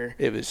slept here.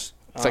 It's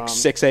like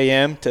 6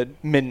 a.m. to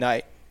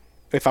midnight.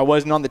 If I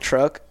wasn't on the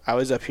truck, I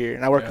was up here,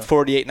 and I worked at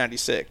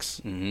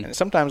 4896. Mm-hmm. And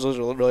sometimes those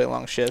are really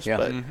long shifts. Yeah.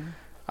 But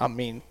I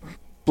mean,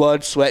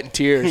 blood, sweat, and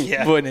tears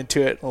put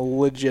into it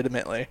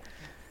legitimately.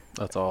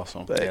 That's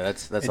awesome. But,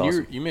 that's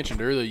awesome. You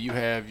mentioned earlier you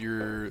have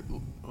your,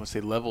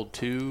 level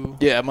 2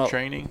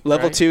 training?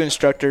 Level 2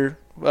 instructor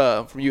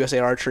from USA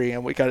Archery,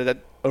 and we got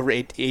it over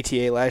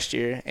ATA last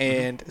year.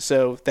 And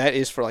so that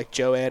is for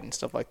Joe Ed and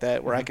stuff like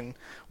that, where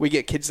we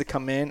get kids that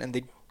come in and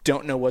they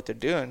don't know what they're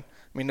doing.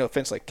 I mean, no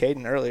offense, like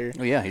Caden earlier.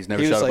 Oh, yeah, he's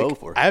never shot a bow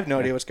before. I have no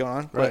idea what's going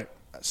on. Right.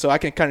 So I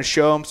can kind of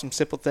show them some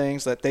simple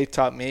things that they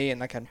taught me,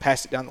 and I can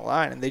pass it down the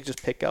line, and they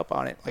just pick up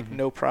on it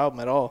no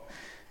problem at all.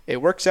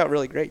 It works out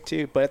really great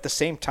too, but at the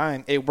same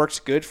time, it works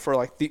good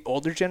for the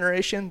older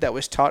generation that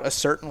was taught a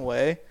certain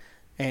way,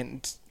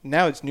 and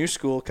now it's new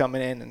school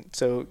coming in, and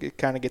so you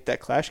kind of get that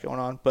clash going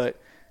on. But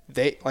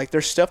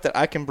there's stuff that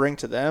I can bring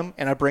to them,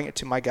 and I bring it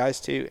to my guys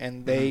too,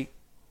 and they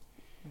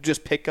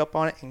just pick up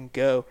on it and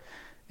go.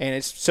 And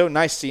it's so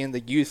nice seeing the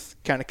youth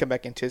kind of come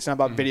back into it. It's not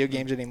about video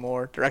games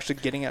anymore. They're actually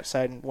getting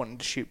outside and wanting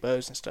to shoot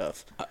bows and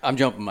stuff. I'm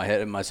jumping my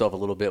head in myself a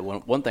little bit.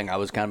 One thing I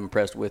was kind of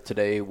impressed with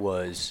today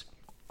was,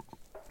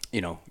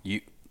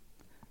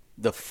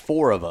 the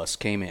four of us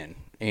came in,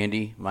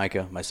 Andy,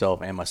 Micah,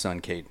 myself, and my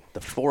son, Kate.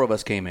 The four of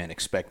us came in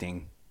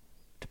expecting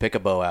to pick a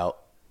bow out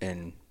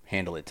and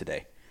handle it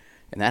today.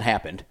 And that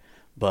happened.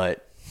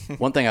 But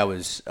one thing I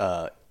was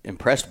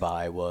impressed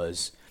by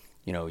was,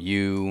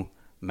 you,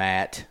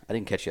 Matt, I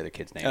didn't catch the other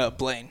kid's name.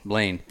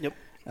 Blaine. Yep.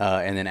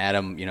 And then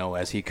Adam,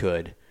 as he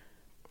could.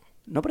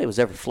 Nobody was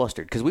ever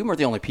flustered because we weren't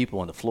the only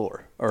people on the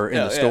floor or in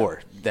the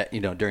store that,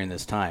 during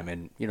this time.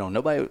 And,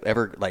 nobody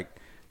ever,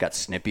 got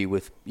snippy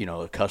with,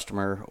 a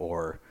customer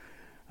or,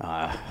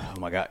 oh,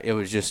 my God. It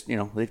was just,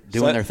 they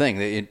doing their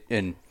thing.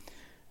 And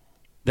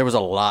there was a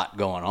lot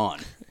going on.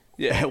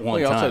 Yeah, at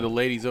one also time. the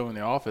ladies over in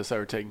the office that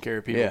were taking care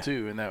of people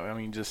too, and that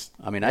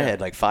I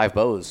had 5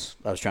 bows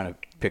I was trying to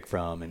pick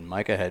from, and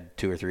Micah had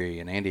 2 or 3,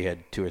 and Andy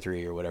had 2 or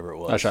 3 or whatever it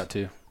was. I shot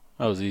 2.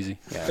 That was easy.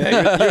 Yeah,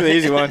 you were the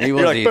easy one.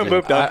 You're like, boom,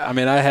 boom, done.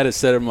 I had it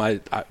set in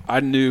I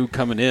knew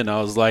coming in.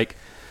 I was like,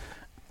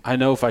 I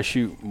know if I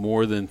shoot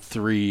more than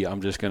 3,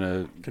 I'm just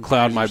gonna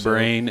cloud my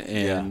brain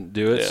and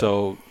do it. Yeah.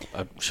 So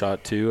I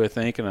shot 2, I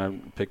think, and I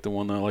picked the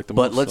one that I liked the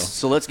most.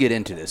 But let's get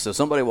into this. So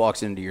somebody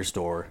walks into your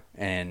store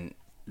and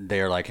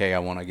they're like, hey, I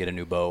want to get a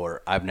new bow,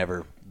 or I've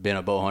never been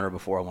a bow hunter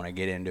before, I want to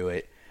get into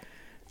it.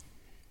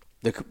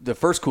 The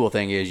first cool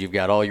thing is you've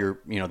got all your,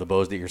 the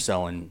bows that you're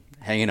selling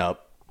hanging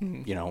up,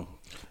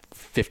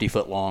 50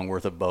 foot long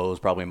worth of bows,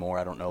 probably more,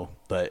 I don't know.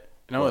 But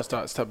it's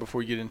tough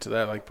before you get into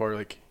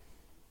that,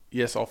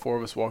 yes, all 4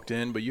 of us walked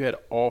in, but you had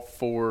all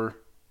 4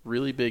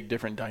 really big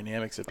different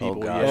dynamics of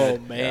people. Oh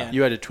man.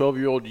 You had a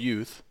 12-year-old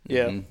youth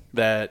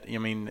that,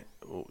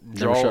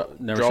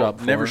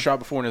 never shot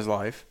before in his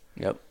life.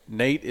 Yep.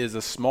 Nate is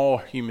a small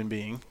human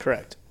being.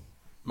 Correct.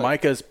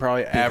 Micah's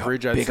probably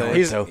average, I'd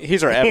say.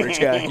 He's our average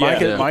guy.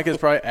 Micah's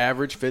probably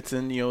average, fits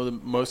in, the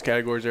most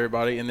categories of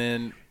everybody. And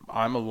then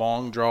I'm a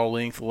long draw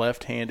length,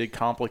 left-handed,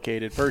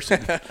 complicated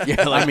person.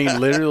 I mean,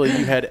 literally,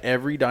 you had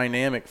every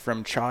dynamic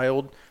from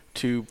child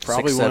to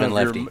probably 6'7"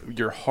 one of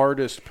your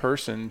hardest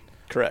person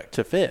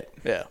to fit.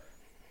 Yeah.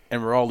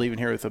 And we're all leaving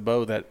here with a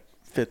bow that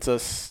fits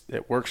us,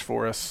 it works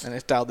for us. And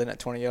it's dialed in at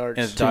 20 yards.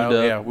 And it's dialed,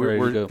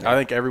 I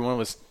think every one of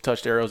us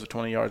touched arrows at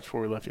 20 yards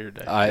before we left here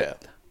today.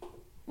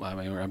 I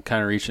mean, I'm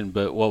kind of reaching,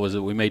 but what was it?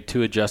 We made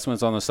 2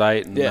 adjustments on the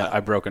site, and I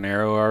broke an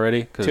arrow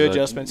already. 2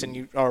 adjustments, and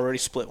you already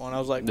split one. I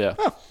was like,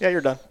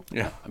 you're done.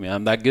 Yeah. I mean,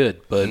 I'm that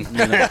good, but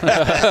but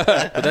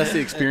that's the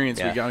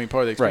experience we got. I mean,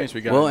 part of the experience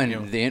we got. Well,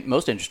 and the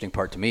most interesting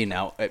part to me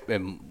now,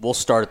 and we'll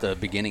start at the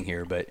beginning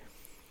here, but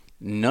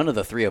none of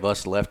the 3 of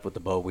us left with the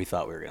bow we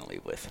thought we were going to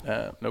leave with.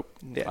 Nope.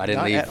 Yeah, I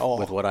didn't leave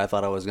with what I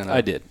thought I was going to.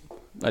 I did.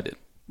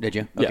 Did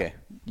you? Yeah. Okay.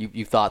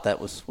 You thought that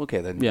was okay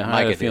then? Yeah,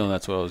 I had a feeling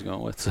that's what I was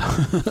going with. So.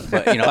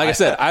 But, like I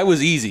said, I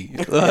was easy.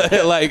 And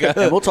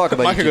we'll talk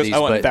about each of these. I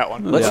want that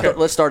one.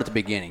 Let's start at the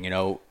beginning.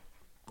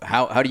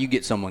 How do you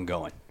get someone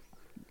going?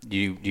 Do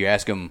you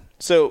ask them?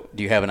 So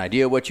do you have an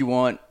idea of what you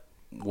want?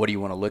 What do you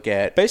want to look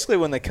at? Basically,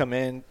 when they come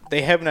in,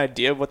 they have an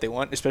idea of what they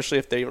want, especially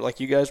if they like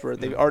you guys, where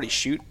they already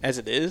shoot as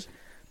it is.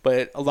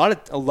 But a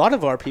lot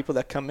of our people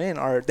that come in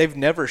they've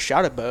never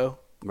shot a bow.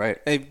 Right.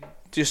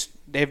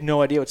 They have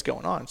no idea what's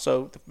going on.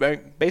 So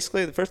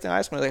basically, the first thing I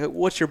ask them is like,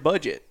 "What's your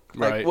budget?"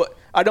 Right. Like,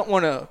 I don't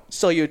want to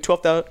sell you a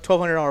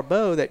 $1,200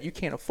 bow that you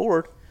can't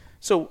afford.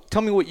 So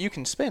tell me what you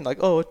can spend. Like,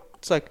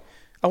 it's like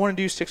I want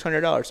to do $600.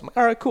 I'm like,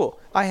 all right, cool.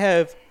 I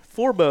have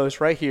 4 bows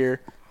right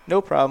here.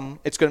 No problem.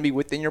 It's going to be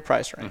within your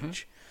price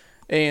range.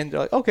 And they're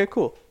like, okay,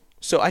 cool.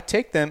 So I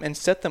take them and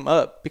set them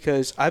up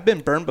because I've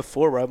been burned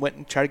before where I went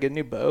and tried to get a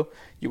new bow.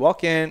 You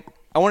walk in,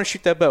 I want to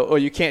shoot that bow. Oh,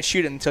 you can't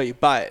shoot it until you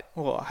buy it.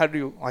 Well, how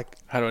do I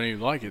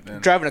even like it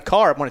then? Driving a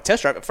car, I want to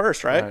test drive it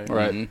first, right?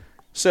 Right. Mm-hmm.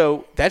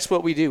 So that's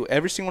what we do.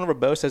 Every single one of our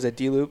bows has a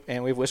D-loop,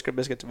 and we have Whisker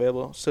biscuits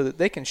available so that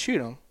they can shoot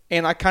them.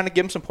 And I kind of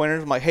give them some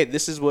pointers. I'm like, hey,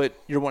 this is what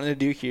you're wanting to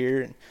do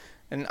here.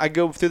 And I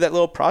go through that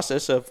little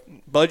process of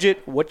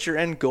budget, what's your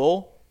end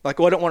goal? Like,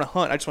 I don't want to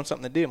hunt. I just want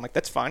something to do. I'm like,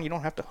 that's fine. You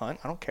don't have to hunt.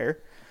 I don't care.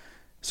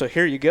 So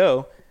here you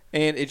go.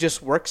 And it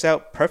just works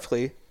out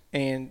perfectly.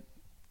 And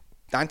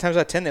 9 times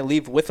out of 10, they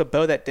leave with a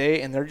bow that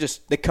day, and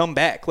they come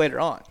back later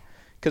on.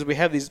 Because we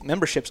have these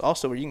memberships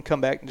also where you can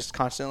come back and just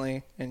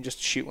constantly and just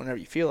shoot whenever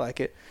you feel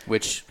like it.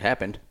 Which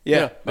happened.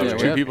 Yeah.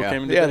 Those 2 people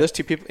came in today. Yeah, those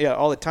 2 people. Yeah,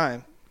 all the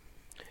time.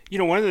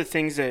 One of the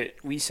things that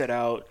we set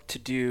out to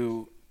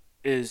do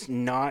is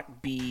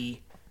not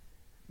be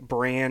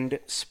brand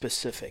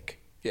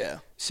specific. Yeah.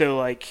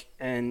 So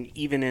and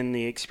even in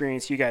the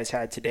experience you guys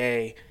had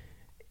today,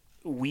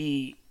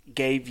 we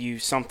gave you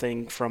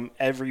something from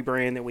every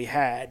brand that we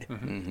had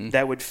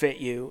that would fit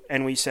you.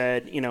 And we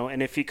said,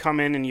 and if you come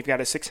in and you've got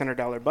a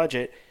 $600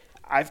 budget,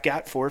 I've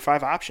got 4 or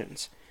 5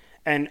 options.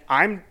 And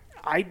I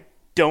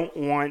don't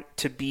want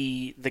to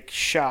be the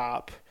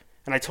shop.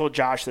 And I told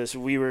Josh this.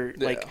 We were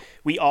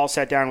we all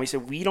sat down and we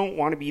said, we don't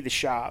want to be the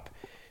shop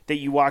that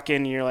you walk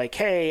in and you're like,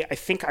 hey, I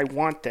think I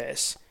want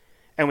this.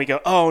 And we go,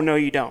 oh, no,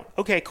 you don't.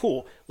 Okay,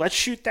 cool. Let's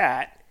shoot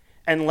that.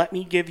 And let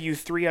me give you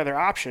 3 other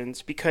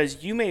options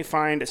because you may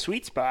find a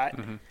sweet spot.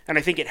 And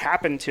I think it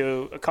happened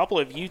to a couple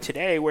of you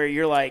today where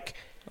you're like,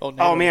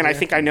 oh man, I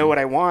think I know what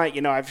I want.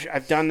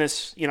 I've done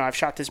this, I've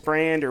shot this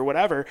brand or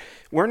whatever.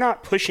 We're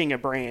not pushing a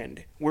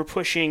brand. We're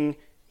pushing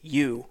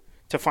you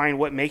to find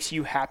what makes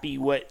you happy,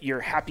 what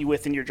you're happy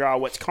with in your draw,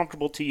 what's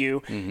comfortable to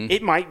you.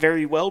 It might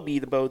very well be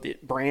the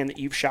brand that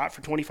you've shot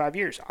for 25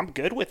 years. I'm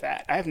good with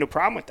that. I have no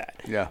problem with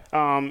that.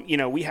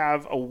 Yeah. We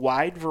have a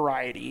wide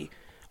variety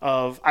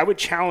I would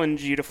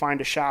challenge you to find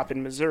a shop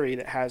in Missouri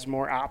that has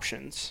more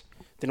options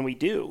than we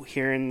do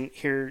here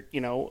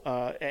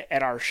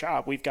at our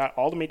shop. We've got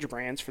all the major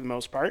brands for the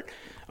most part,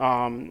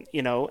 and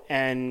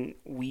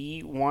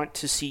we want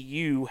to see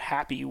you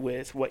happy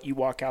with what you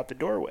walk out the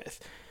door with.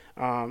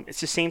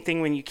 It's the same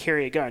thing when you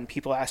carry a gun.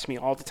 People ask me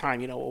all the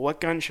time, what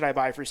gun should I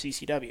buy for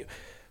CCW?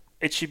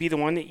 It should be the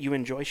one that you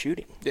enjoy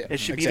shooting. Yeah, it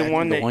should be the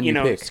one that,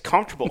 is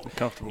comfortable.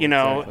 Exactly.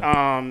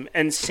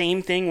 And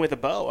same thing with a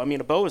bow. I mean,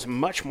 a bow is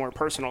much more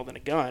personal than a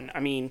gun. I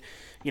mean,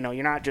 you're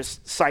not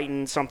just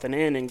sighting something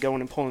in and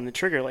going and pulling the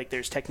trigger. Like,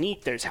 there's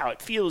technique, there's how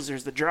it feels,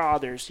 there's the draw,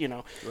 there's,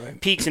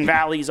 peaks and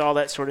valleys, all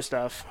that sort of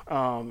stuff.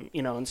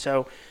 And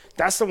so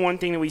that's the one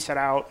thing that we set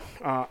out.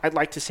 I'd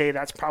like to say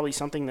that's probably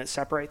something that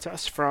separates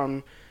us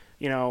from,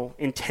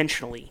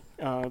 intentionally.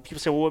 People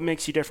say, well, what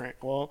makes you different?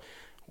 Well,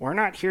 we're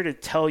not here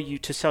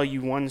to sell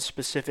you one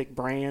specific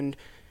brand,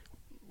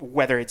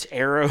 whether it's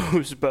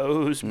arrows,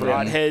 bows,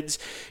 broadheads,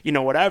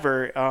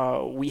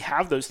 whatever. We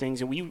have those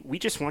things, and we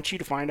just want you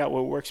to find out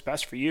what works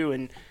best for you.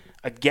 And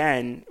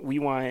again, we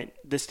want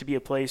this to be a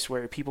place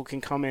where people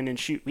can come in and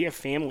shoot. We have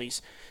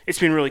families. It's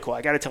been really cool.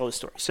 I got to tell this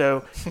story.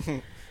 So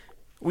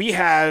we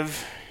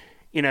have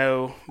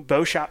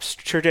bow shops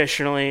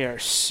traditionally are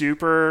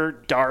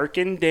super dark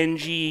and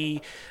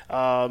dingy.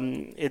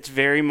 It's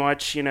very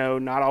much,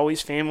 not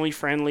always family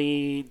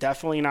friendly,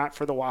 definitely not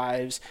for the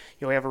wives.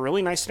 We have a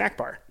really nice snack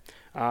bar.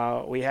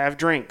 We have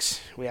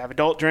drinks. We have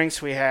adult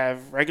drinks. We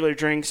have regular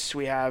drinks.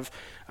 We have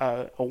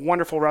a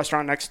wonderful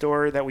restaurant next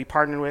door that we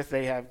partner with.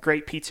 They have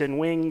great pizza and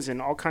wings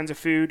and all kinds of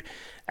food.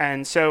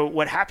 And so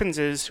what happens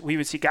is we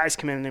would see guys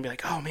come in and they'd be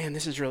like, oh, man,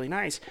 this is really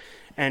nice.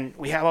 And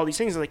we have all these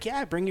things like,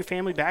 yeah, bring your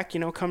family back,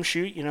 come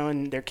shoot,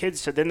 and their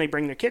kids. So then they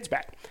bring their kids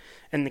back.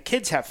 And the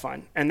kids have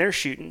fun, and they're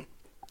shooting.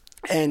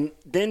 And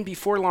then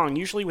before long,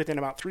 usually within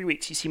about 3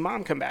 weeks, you see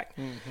mom come back.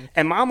 Mm-hmm.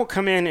 And mom will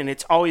come in, and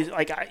it's always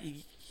like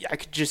I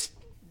could just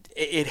 –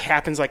 it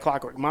happens like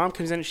clockwork. Mom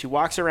comes in, and she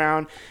walks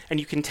around, and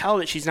you can tell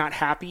that she's not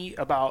happy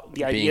about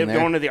the idea of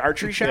going to the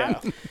archery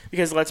shop.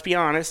 Because let's be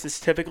honest, it's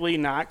typically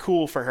not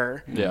cool for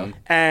her. Yeah.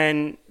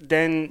 And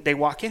then they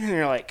walk in, and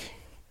they're like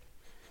 –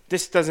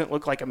 this doesn't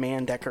look like a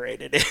man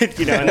decorated it,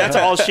 and that's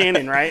all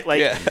Shannon, right?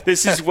 Like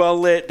this is well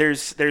lit.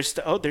 There's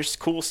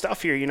cool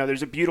stuff here.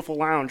 There's a beautiful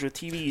lounge with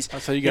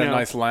TVs. So you got a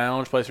nice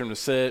lounge, place for them to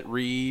sit,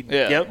 read.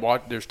 Yeah. Yep.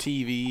 Watch. There's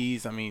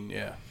TVs. I mean,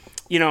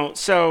 yeah.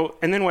 So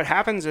and then what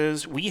happens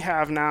is we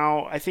have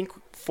now I think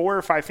 4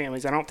 or 5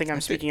 families. I don't think I'm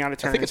speaking out of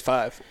turn. I think it's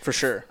 5 for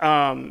sure.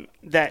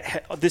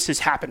 That this has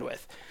happened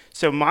with.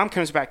 So mom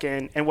comes back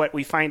in, and what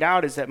we find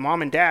out is that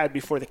mom and dad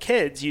before the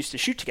kids used to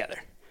shoot together,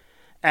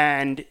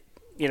 and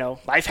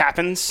life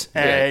happens,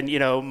 and,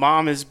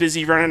 mom is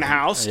busy running the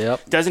house,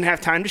 doesn't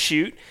have time to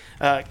shoot.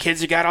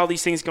 Kids have got all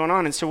these things going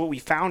on. And so what we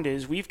found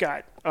is we've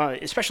got,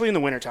 especially in the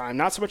wintertime,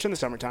 not so much in the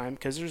summertime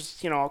because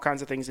there's, all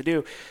kinds of things to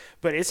do,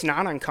 but it's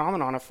not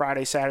uncommon on a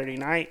Friday, Saturday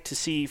night to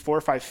see 4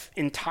 or 5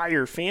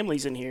 entire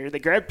families in here. They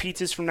grab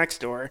pizzas from next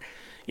door.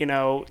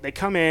 They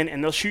come in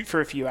and they'll shoot for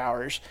a few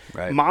hours.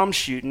 Right. Mom's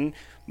shooting.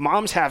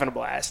 Mom's having a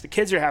blast. The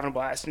kids are having a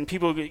blast. And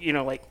people,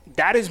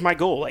 that is my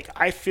goal. Like,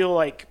 I feel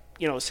like,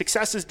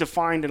 success is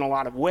defined in a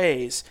lot of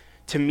ways.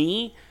 To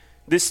me,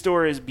 this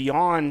store is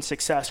beyond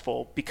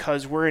successful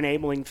because we're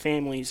enabling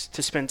families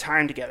to spend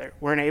time together.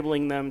 We're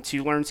enabling them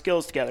to learn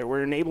skills together.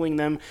 We're enabling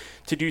them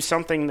to do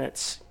something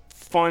that's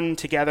fun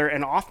together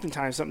and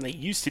oftentimes something they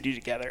used to do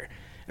together.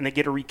 And they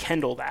get to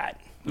rekindle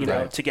that,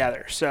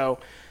 together. So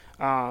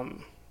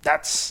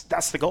that's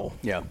the goal.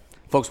 Yeah.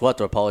 Folks, we'll have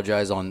to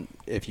apologize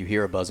if you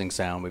hear a buzzing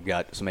sound. We've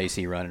got some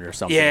AC running or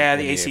something. Yeah,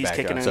 the AC's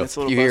kicking in. So it's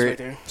a little buzz right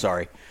there.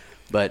 Sorry.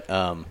 But,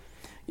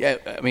 yeah,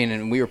 I mean,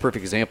 and we were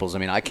perfect examples. I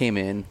mean, I came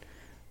in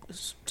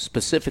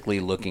specifically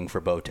looking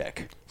for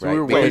Bowtech.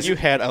 Right? You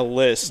had a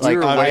list. We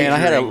were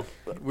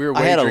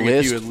wondering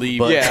if you would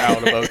leave out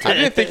of Bowtech. I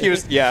didn't think he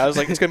was. Yeah, I was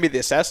like, it's going to be the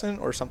Assassin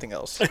or something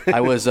else. I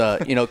was,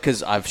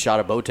 because I've shot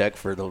a Bowtech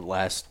for the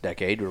last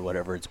decade or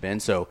whatever it's been.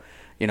 So,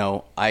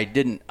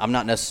 I'm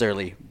not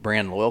necessarily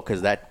brand loyal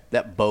because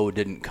that bow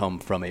didn't come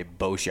from a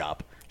bow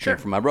shop. It came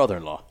from my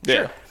brother-in-law. Yeah,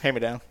 sure. Hand me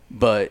down.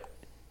 But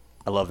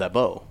I love that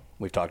bow.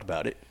 We've talked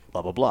about it.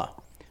 Blah blah blah.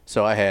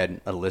 So I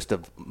had a list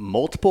of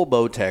multiple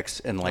Bowtechs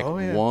and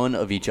one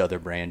of each other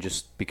brand,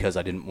 just because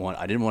I didn't want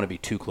to be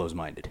too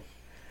close-minded.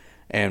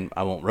 And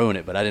I won't ruin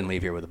it, but I didn't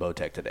leave here with a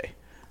Bowtech today.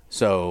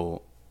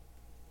 So,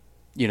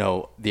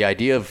 the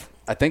idea of,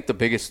 I think the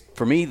biggest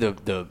for me,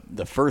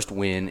 the first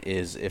win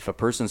is if a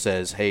person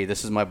says, "Hey,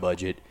 this is my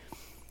budget.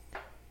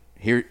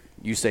 Here,"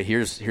 you say,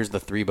 "Here's the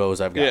 3 bows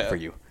I've got for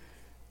you."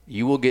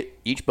 You will get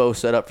each bow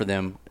set up for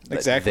them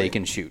that they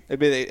can shoot.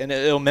 And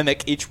it'll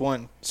mimic each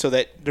one so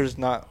that there's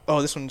not,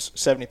 this one's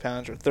 70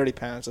 pounds or 30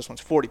 pounds, this one's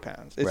 40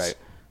 pounds. Right.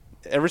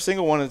 Every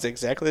single one is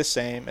exactly the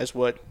same as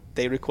what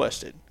they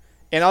requested.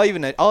 And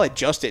I'll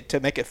adjust it to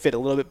make it fit a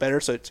little bit better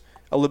so it's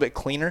a little bit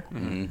cleaner.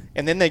 Mm-hmm.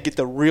 And then they get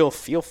the real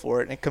feel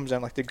for it, and it comes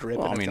down like the grip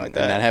and everything like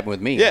that. And that happened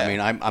with me. Yeah. I mean,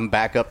 I'm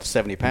back up to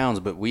 70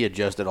 pounds, but we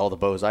adjusted all the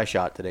bows I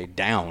shot today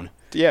down.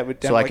 Yeah,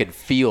 so I could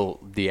feel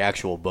the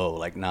actual bow,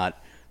 like not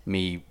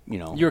me,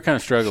 You were kind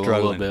of struggling a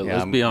little bit.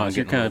 Let's be honest.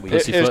 You're kind of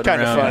pussyfooting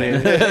around. It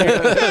was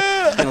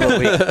kind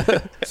of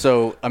funny.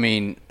 So, I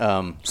mean,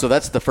 so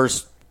that's the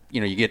first,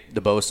 you get the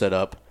bow set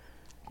up.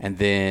 And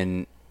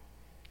then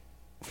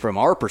from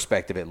our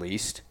perspective, at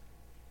least,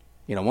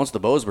 once the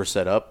bows were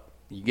set up,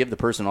 you give the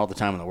person all the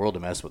time in the world to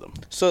mess with them.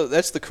 So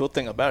that's the cool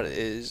thing about it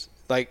is,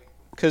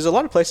 because a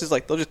lot of places,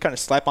 they'll just kind of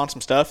slap on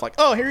some stuff like,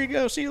 oh, here you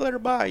go, see you later,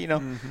 bye,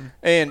 Mm-hmm.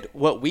 And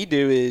what we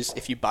do is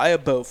if you buy a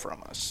bow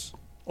from us,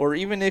 or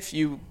even if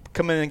you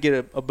come in and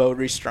get a bow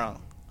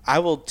restrung, I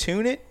will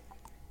tune it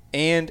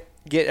and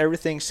get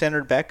everything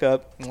centered back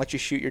up and let you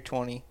shoot your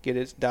 20, get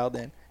it dialed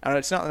in.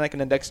 It's not like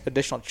an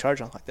additional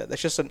charge on like that.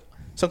 That's just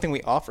something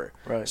we offer.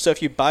 Right. So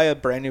if you buy a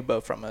brand new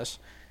bow from us,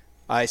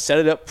 I set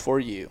it up for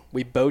you.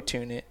 We bow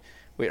tune it,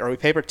 we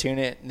paper tune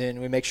it, and then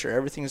we make sure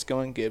everything's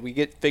going good. We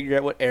figure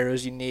out what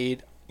arrows you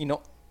need,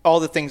 all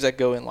the things that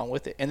go along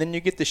with it. And then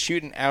you get to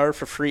shoot an hour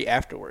for free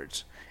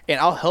afterwards. And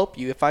I'll help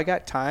you if I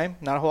got time,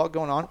 not a whole lot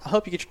going on. I'll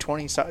help you get your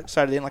 20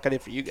 sighted in like I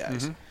did for you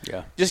guys. Mm-hmm.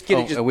 Yeah. Just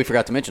get it. We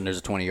forgot to mention there's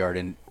a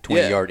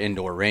 20-yard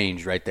indoor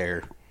range right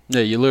there.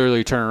 Yeah, you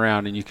literally turn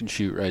around and you can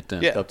shoot right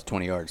then. Yeah. Up to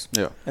 20 yards.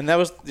 Yeah. And that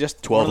was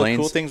just 12 one of lanes.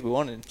 the cool things we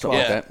wanted.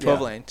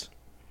 12 lanes.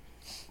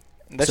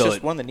 That's so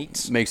just one of the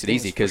neat makes it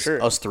easy because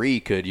sure. us three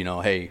could,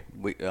 hey,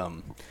 we,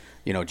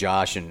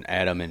 Josh and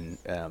Adam and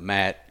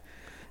Matt,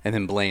 and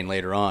then Blaine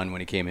later on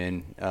when he came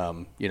in,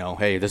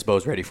 hey, this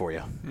bow's ready for you.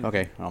 Mm-hmm.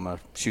 Okay, I'm gonna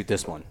shoot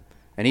this one,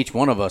 and each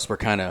one of us were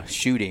kind of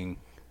shooting.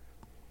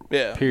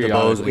 Yeah, the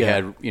bows we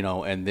had,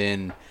 and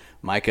then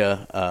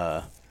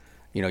Micah,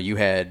 you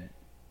had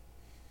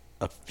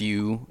a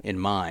few in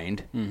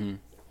mind,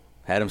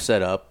 had them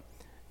set up.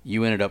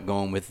 You ended up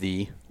going with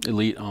the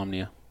Elite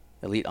Omnia.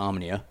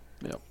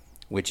 Yep.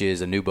 Which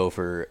is a new bow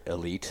for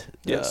Elite.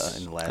 Yes.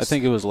 In the last, I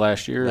think it was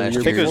last year. I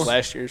think it was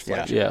last year's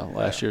flagship. Yeah,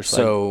 last year's.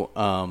 So,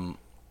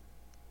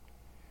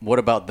 what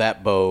about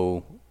that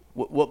bow?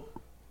 What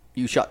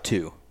you shot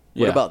 2?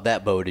 What about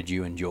that bow did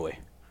you enjoy?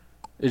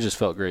 It just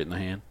felt great in the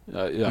hand.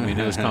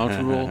 It was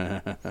comfortable.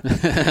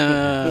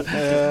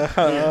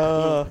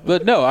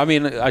 But no,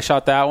 I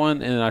shot that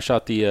one, and I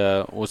shot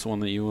the what's the one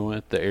that you went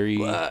with? The Airy.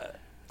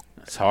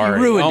 It's hard.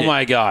 You ruined it.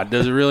 My God,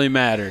 does it really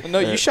matter? No,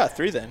 you shot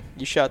 3 then.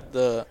 You shot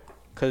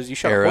because you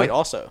shot Era? Hoyt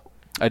also.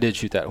 I did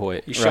shoot that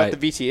Hoyt. You shot the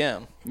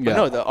VTM. But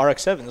no, the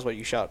RX-7 is what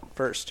you shot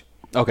first.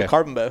 Okay. The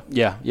carbon bow.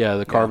 Yeah,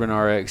 the Carbon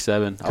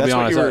RX-7. I'll be honest. That's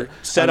what you were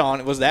set on.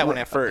 It was that one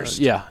at first.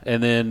 Yeah,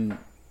 and then,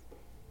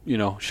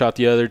 shot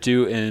the other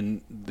 2,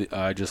 and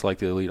I just like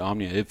the Elite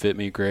Omnia. It fit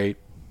me great.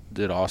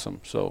 Did awesome.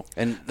 So.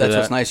 And that's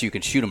what's nice. You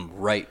can shoot them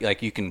right.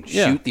 Like you can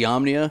shoot the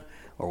Omnia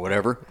or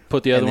whatever.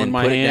 Put the other one in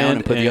my hand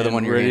and put the other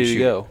one in your hand. Ready to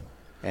go.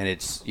 And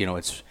it's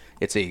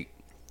it's a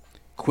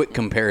quick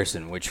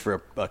comparison, which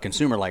for a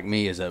consumer like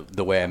me is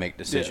the way I make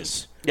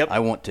decisions. Yes. Yep. I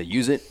want to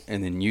use it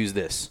and then use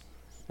this,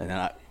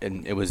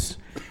 and it was.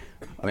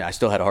 I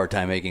still had a hard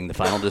time making the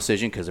final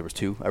decision because there was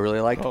 2 I really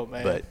liked. Oh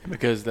man! But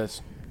because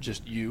that's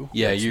just you.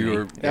 Yeah, you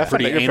were I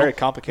find that you're very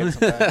complicated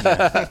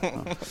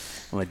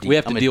sometimes. We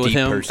have to deal with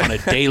him on a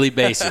daily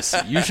basis.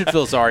 You should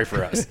feel sorry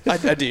for us. I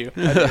do.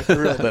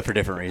 Really. But for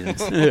different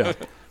reasons.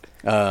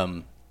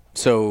 Yeah.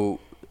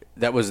 So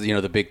that was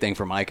the big thing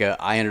for Micah.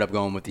 I ended up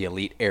going with the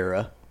Elite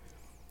Era,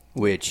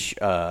 which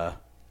I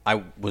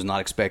was not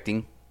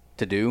expecting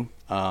to do.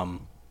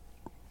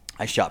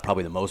 I shot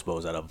probably the most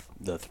bows out of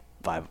the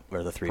 5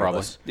 or the 3 Probably.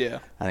 of us. Yeah.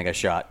 I think I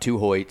shot 2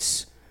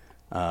 Hoyts,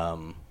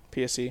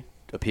 PSE.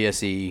 a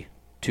PSE,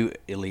 2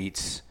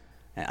 Elites.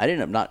 And I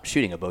ended up not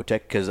shooting a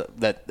Bowtech because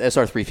that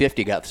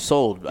SR350 got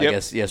sold, I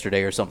guess,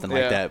 yesterday or something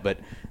like that. But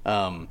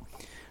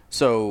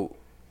so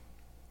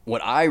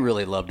what I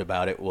really loved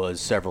about it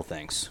was several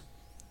things.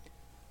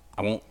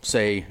 I won't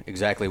say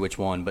exactly which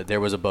one, but there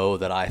was a bow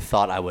that I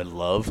thought I would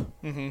love.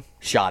 Mm-hmm.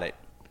 Shot it.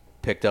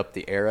 Picked up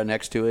the Era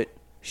next to it.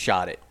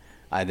 Shot it.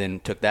 I then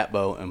took that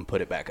bow and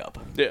put it back up.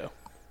 Yeah.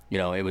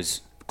 It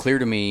was clear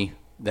to me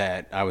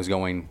that I was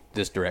going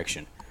this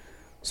direction.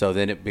 So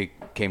then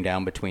it came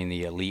down between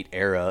the Elite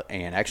Era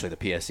and actually the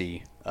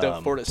PSE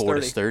The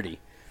Fortis 30.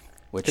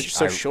 Which you're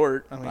so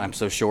short. I'm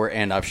so short,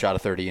 and I've shot a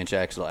 30-inch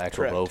actual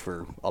bow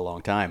for a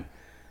long time.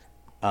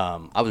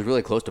 I was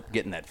really close to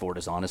getting that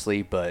Fortis,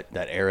 honestly, but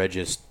that Era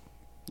just,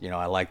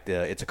 I like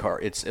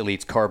it's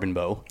Elite's carbon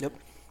bow.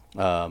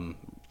 Yep.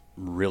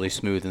 Really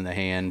smooth in the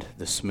hand.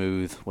 The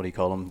smooth, what do you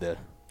call them? The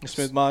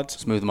smooth mods.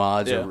 Smooth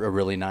mods are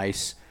really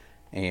nice,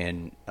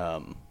 and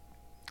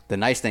the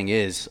nice thing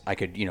is I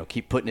could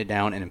keep putting it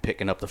down and then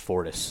picking up the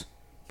Fortis.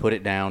 Put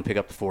it down, pick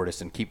up the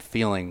Fortis, and keep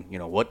feeling.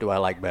 What do I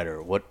like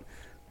better? What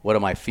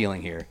am I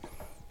feeling here?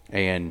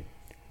 And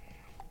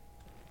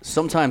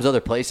sometimes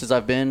other places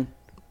I've been,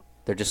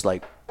 they're just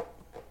like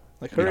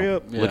hurry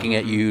up, looking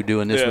at you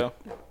doing this. Yeah.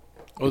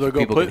 They'll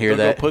go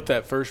put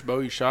that first bow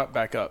you shot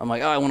back up. I'm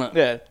like, I want to.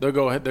 Yeah. They'll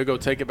go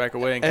take it back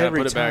away and kind of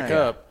put it back time.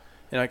 up.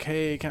 And like,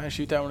 hey, can I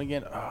shoot that one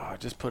again? Oh,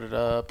 just put it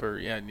up,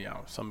 or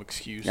some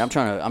excuse. Yeah, I'm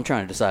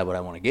trying to decide what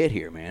I want to get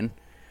here, man.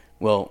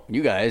 Well,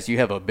 you guys, you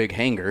have a big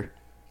hanger.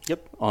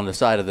 Yep. On the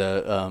side of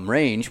the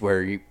range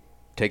where you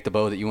take the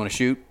bow that you want to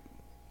shoot,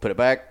 put it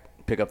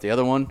back, pick up the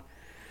other one,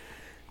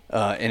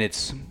 and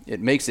it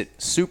makes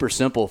it super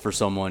simple for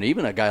someone,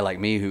 even a guy like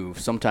me who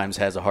sometimes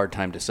has a hard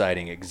time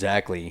deciding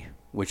exactly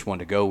which one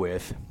to go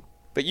with.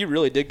 But you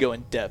really did go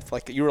in depth.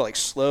 Like you were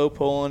slow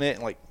pulling it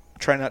and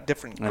trying out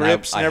different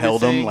grips and I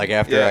held everything. them.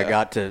 After I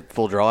got to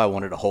full draw, I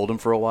wanted to hold them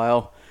for a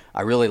while.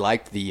 I really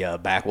liked the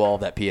back wall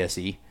of that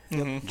PSE.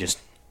 Mm-hmm. Just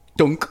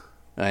dunk.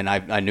 And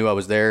I knew I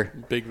was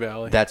there. Big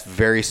Valley. That's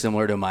very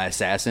similar to my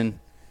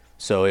Assassin.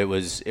 So it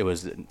was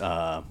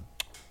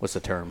what's the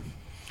term?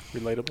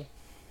 Relatable.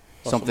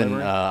 Something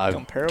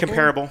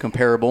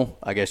Comparable.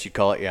 I guess you'd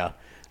call it. Yeah.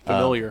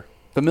 Familiar.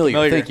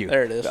 Familiar. Thank you.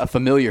 There it is. A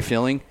familiar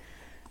feeling.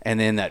 And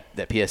then that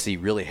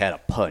PSE really had a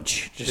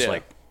punch. Just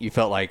you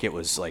felt like it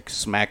was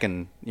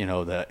smacking,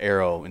 the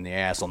arrow in the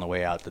ass on the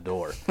way out the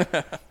door.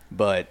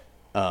 But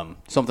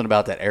something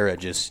about that Era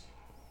just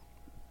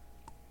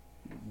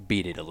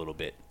beat it a little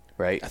bit,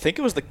 right? I think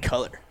it was the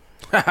color.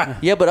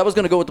 Yeah, but I was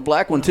going to go with the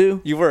black one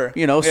too. You were.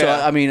 So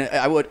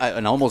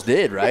I almost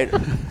did, right?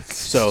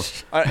 So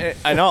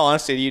in all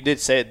honesty, you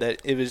did say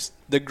that it was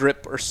the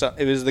grip or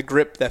something. It was the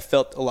grip that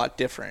felt a lot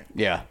different.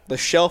 yeah. The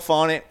shelf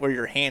on it where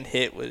your hand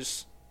hit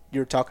was, you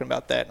were talking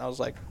about that, and I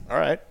was like, all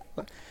right.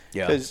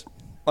 Yeah. Because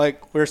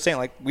like we were saying,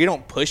 like we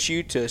don't push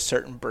you to a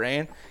certain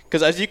brand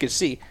because as you can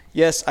see,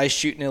 yes, I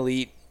shoot an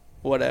Elite,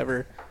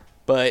 whatever,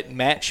 but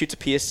Matt shoots a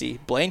PSC,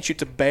 Blaine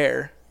shoots a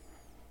Bear,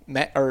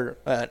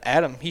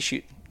 Adam he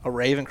shoots a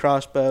Raven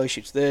crossbow. He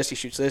shoots this. He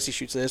shoots this. He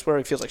shoots this. Where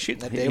he feels like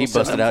shooting that day. He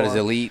busted out his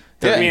Elite.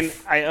 Yeah. I mean,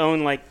 I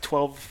own like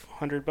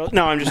 1,200 bows.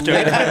 No, I'm just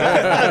joking.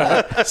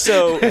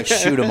 So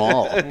shoot them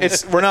all.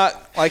 We're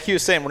not, like he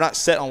was saying, we're not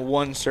set on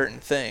one certain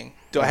thing.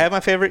 Do I have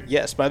my favorite?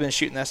 Yes, but I've been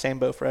shooting that same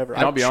bow forever.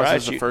 And I'll be honest,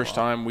 this is the first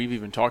time we've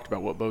even talked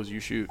about what bows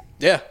you shoot.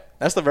 Yeah,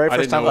 that's the very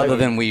first time. Other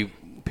than we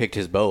picked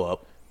his bow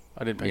up.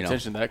 I didn't pay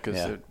attention to that because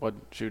it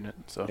wasn't shooting it.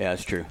 So yeah,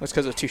 that's true. That's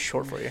because it's too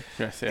short for you.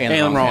 Yes, and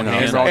the wrong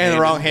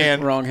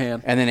hand. Wrong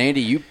hand. And then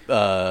Andy, you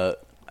had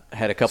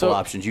a couple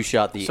options. You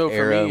shot the Era. So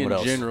for me, what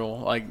else? in general,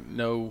 like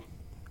no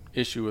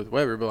issue with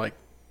Weber, but like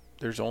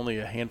there's only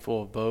a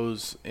handful of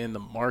bows in the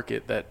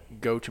market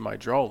that go to my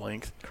draw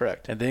length.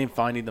 Correct. And then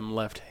finding them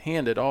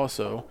left-handed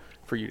also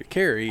for you to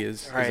carry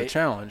is a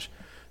challenge.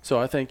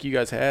 So I think you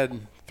guys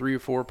had 3 or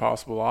 4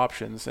 possible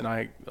options,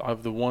 and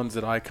of the ones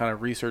that I kind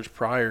of researched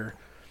prior.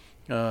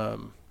 I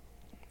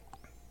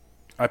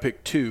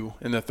picked 2,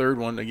 and the third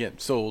one again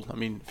sold. I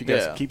mean, if you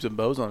guys keep some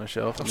bows on a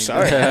shelf, I mean,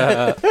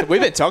 sorry, we've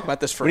been talking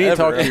about this forever. We need to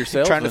talk to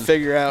yourself, trying to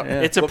figure out.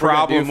 Yeah. It's a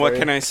problem. What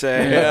can I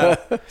say?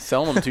 Yeah,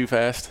 selling them too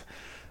fast.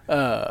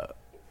 So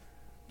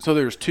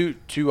there's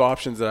two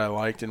options that I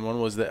liked, and one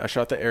was that I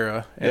shot the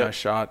Era, and I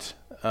shot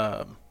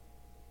the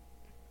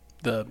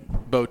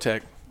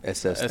Bowtech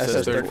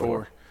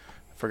SS34. I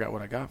forgot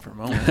what I got for a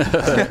moment,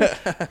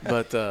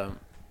 but.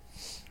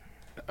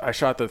 I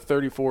shot the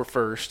 34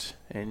 first,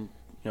 and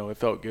it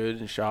felt good,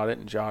 and shot it,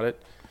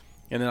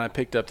 and then I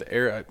picked up the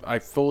Era. I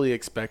fully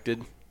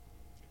expected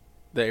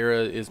the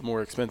Era is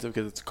more expensive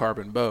because it's a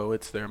carbon bow.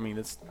 It's there. I mean,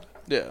 it's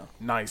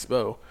nice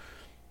bow.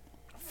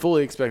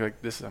 Fully expect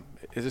like this.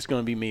 Is this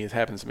going to be me? It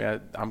happens to me.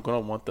 I'm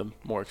going to want the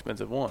more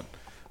expensive one.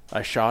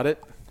 I shot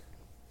it.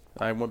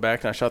 I went back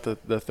and I shot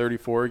the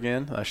 34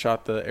 again. I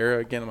shot the Era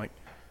again. I'm like,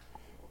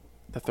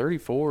 the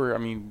 34. I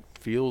mean,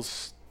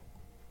 feels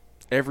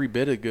every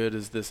bit as good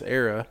as this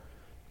Era,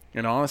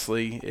 and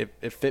honestly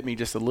it fit me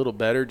just a little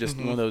better, just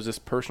one of those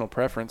just personal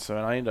preference. So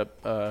I ended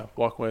up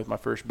walking away with my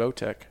first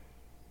Bowtech.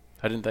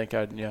 I didn't think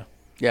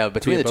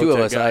between the two of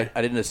us I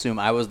didn't assume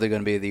I was going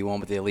to be the one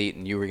with the Elite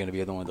and you were going to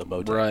be the one with the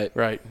Bowtech.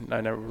 Right.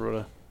 I never would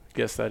have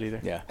guessed that either.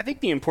 Yeah, I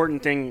think the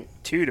important thing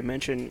too to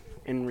mention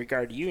in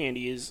regard to you,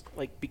 Andy, is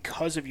like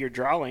because of your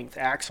draw length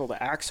axle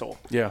to axle,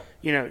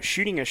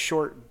 shooting a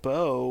short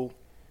bow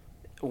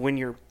when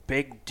you're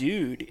big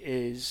dude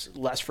is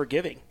less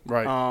forgiving.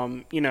 Right.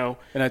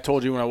 And I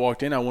told you when I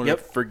walked in I wanted a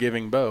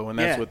forgiving bow, and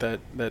that's what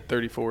that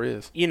 34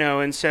 is.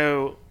 And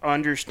so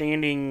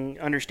understanding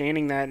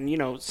that,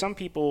 and some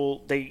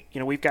people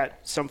we've got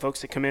some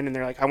folks that come in and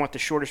they're like, I want the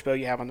shortest bow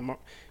you have on the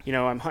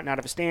I'm hunting out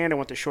of a stand, I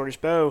want the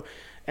shortest bow.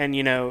 And,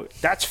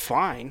 that's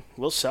fine.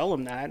 We'll sell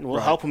them that, and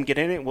we'll help them get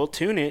in it. We'll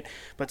tune it.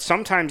 But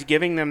sometimes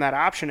giving them that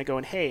option of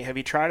going, hey, have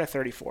you tried a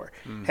 34?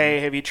 Mm-hmm.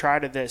 Hey, have you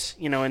tried this?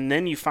 And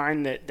then you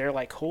find that they're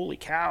like, holy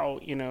cow,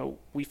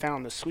 we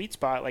found the sweet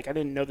spot. Like, I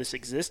didn't know this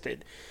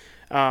existed.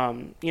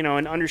 And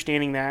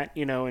understanding that,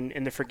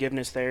 and the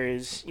forgiveness there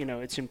is,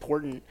 it's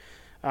important.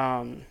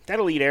 That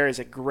Elite Era is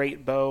a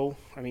great bow.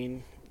 I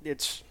mean,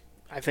 it's,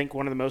 I think,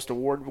 one of the most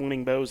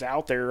award-winning bows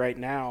out there right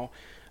now.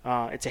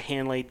 It's a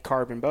hand-laid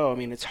carbon bow. I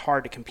mean, it's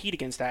hard to compete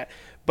against that,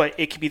 but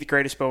it could be the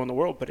greatest bow in the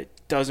world, but it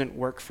doesn't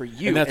work for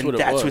you, and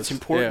that's what's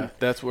important. Yeah,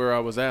 that's where I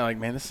was at. Like,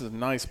 man, this is a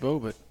nice bow,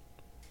 but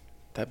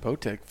that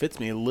Bowtech fits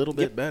me a little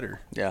bit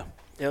better. Yeah.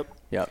 Yep.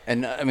 Yeah,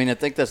 and I mean, I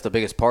think that's the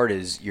biggest part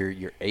is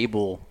you're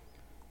able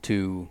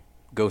to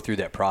go through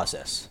that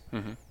process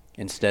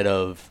instead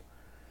of,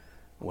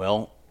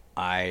 well,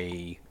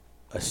 I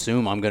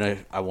assume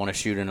I want to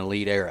shoot an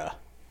Elite Era,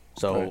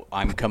 so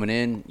I'm coming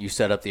in. You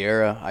set up the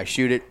Era, I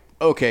shoot it.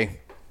 Okay,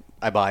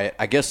 I buy it.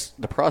 I guess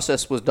the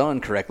process was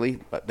done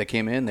correctly. But they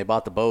came in, they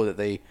bought the bow that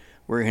they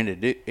were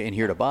in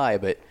here to buy.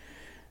 But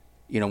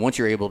once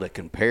you're able to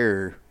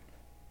compare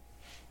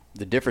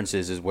the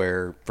differences, is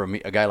where for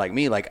me, a guy like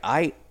me, like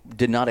I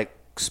did not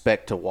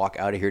expect to walk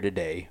out of here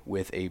today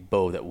with a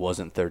bow that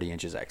wasn't 30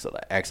 inches axle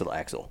to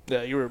axle.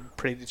 Yeah, you were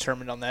pretty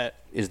determined on that.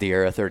 Is the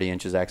Era 30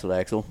 inches axle to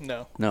axle?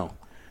 No.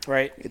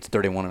 Right. It's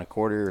 31 and a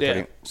quarter. Or yeah.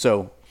 30.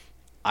 So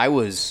I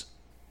was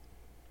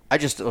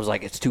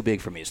like, it's too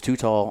big for me. It's too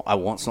tall. I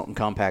want something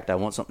compact. I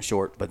want something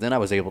short. But then I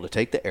was able to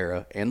take the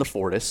Era and the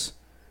Fortis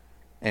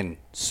and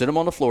sit them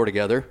on the floor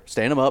together,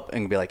 stand them up,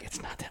 and be like,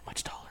 it's not that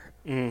much taller.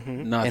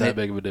 Mm-hmm. Not that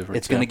big of a difference.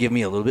 It's going to give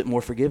me a little bit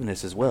more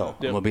forgiveness as well.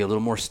 Yep. I'm going to be a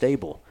little more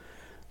stable.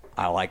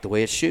 I like the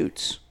way it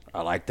shoots.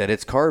 I like that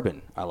it's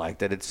carbon. I like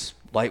that it's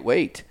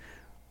lightweight.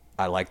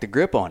 I like the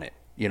grip on it.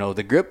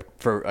 The grip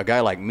for a guy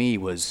like me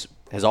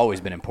has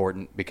always been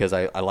important because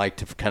I like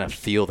to kind of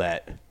feel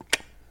that,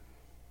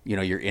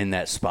 you're in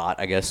that spot,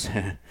 I guess.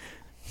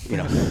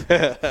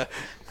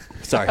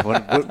 Sorry,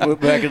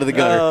 back into the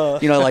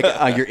gutter.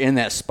 You're in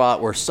that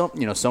spot where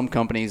some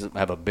companies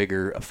have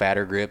a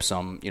fatter grip,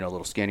 some, a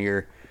little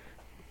skinnier.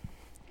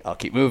 I'll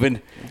keep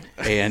moving.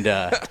 And,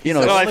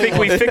 Well, I think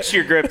we fixed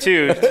your grip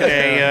too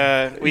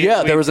today.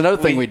 there was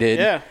another thing we did.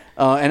 Yeah.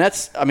 And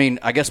that's,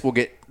 I guess we'll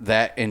get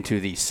that into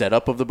the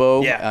setup of the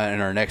bow Yeah.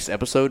 in our next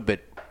episode.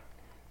 But,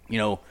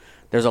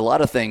 there's a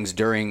lot of things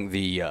during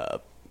the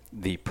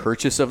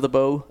purchase of the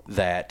bow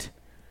that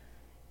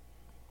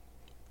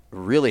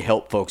really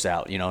help folks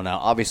out. Now,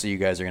 obviously, you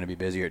guys are going to be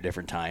busier at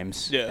different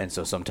times. Yeah. And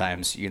so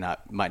sometimes you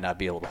might not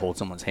be able to hold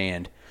someone's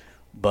hand.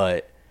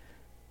 But,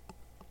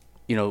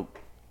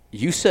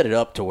 you set it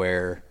up to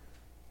where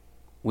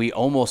we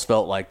almost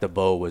felt like the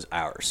bow was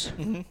ours,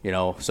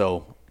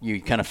 so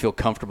you kind of feel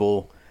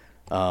comfortable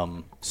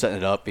setting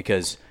it up,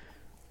 because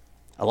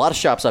a lot of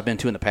shops I've been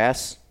to in the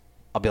past,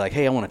 I'll be like,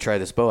 hey, I want to try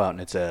this bow out.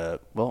 And it's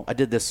I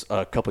did this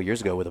a couple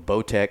years ago with a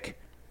Bowtech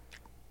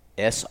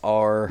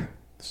SR6.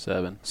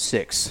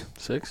 6.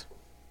 It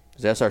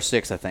was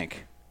SR6, I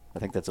think. I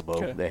think that's a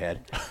bow they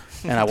had.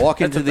 And I walk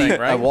into this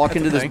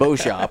bow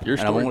shop, and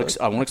I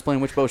won't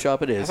explain which bow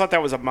shop it I is. thought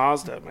that was a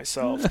Mazda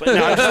myself, but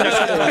no.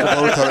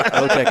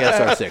 Bowtech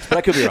SR6, but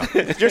I could be wrong.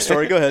 Your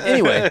story. Go ahead.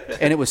 Anyway,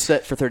 and it was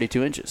set for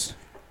 32 inches.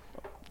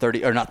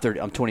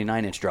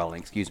 29-inch draw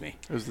length, excuse me.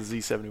 It was the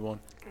Z71.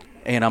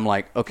 And I'm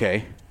like,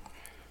 okay,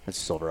 that's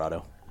a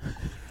Silverado.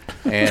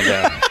 And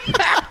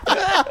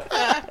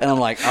I'm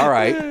like, all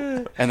right.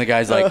 And the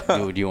guy's like,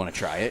 dude, do you want to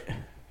try it?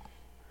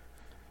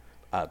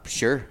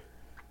 Sure.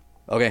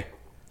 Okay,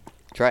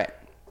 try it.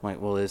 I'm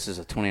like, well, this is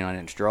a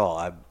 29-inch draw.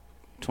 I'm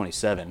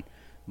 27.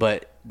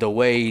 But the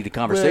way the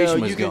conversation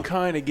was you going, can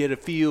kind of get a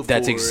feel for it.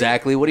 that's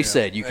exactly what he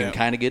said. You can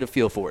kind of get a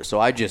feel for it. So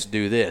I just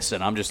do this,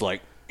 and I'm just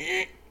like,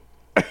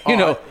 you don't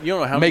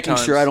know how many making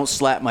sure I don't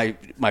slap my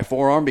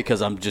forearm, because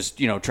I'm just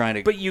trying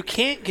to. But you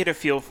can't get a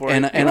feel for it,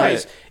 And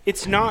because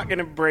it's not going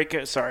to break.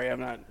 Sorry, I'm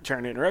not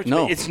trying to interrupt.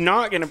 No. But it's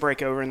not going to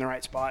break over in the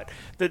right spot.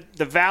 The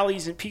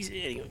valleys and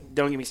pieces.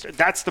 Don't get me started.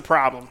 That's the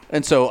problem.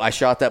 And so I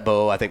shot that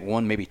bow, I think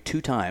one, maybe two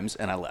times,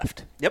 and I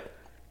left. Yep.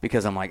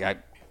 Because I'm like,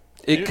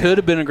 it could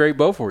have been a great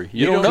bow for you.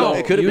 You don't know.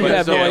 It could have You been.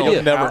 have no idea.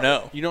 You'll never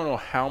know. You don't know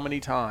how many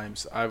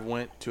times I've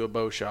went to a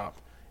bow shop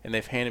and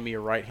they've handed me a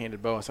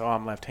right-handed bow. I said,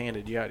 I'm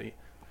left-handed. You got to.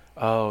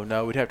 Oh,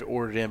 no, we'd have to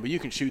order it in, but you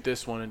can shoot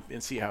this one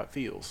and see how it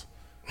feels.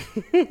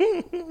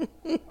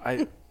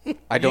 I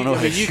don't know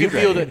how to you shoot can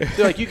feel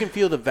right. you can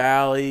feel the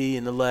valley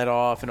and the let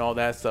off and all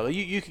that stuff.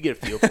 You could get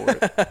a feel for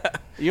it.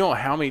 You know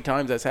how many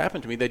times that's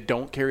happened to me. They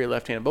don't carry a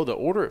left-handed bow. They'll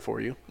order it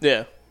for you.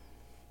 Yeah.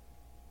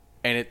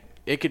 And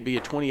it could be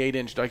a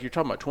 28-inch, like you're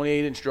talking about,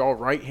 28-inch draw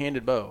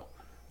right-handed bow.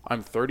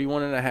 I'm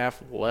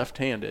 31.5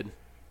 left-handed.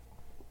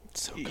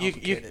 So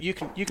you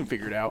can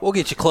figure it out. We'll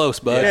get you close,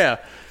 bud.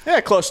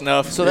 Yeah, close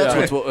enough. So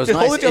that's what was Just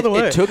hold nice. it the other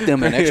way. It took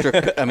them an extra.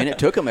 It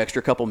took them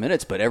extra couple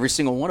minutes, but every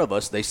single one of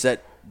us, they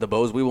set the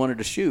bows we wanted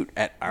to shoot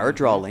at our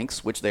draw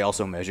lengths, which they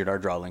also measured our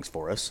draw lengths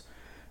for us.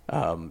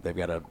 They've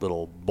got a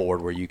little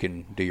board where you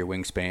can do your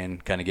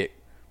wingspan, kind of get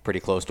pretty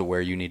close to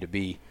where you need to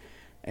be,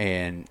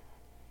 and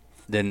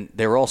then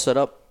they were all set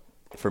up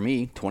for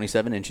me.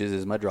 27 inches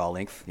is my draw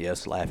length.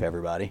 Yes, laugh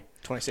everybody.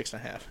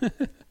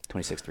 26.5.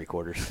 26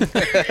 3/4.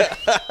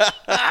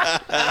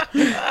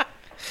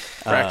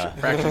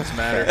 Fractions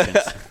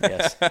matter.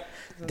 Yes,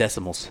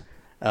 decimals.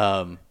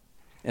 And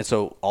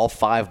so all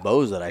 5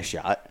 bows that I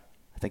shot,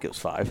 I think it was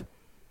 5,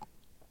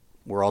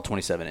 were all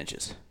 27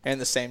 inches. And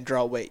the same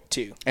draw weight,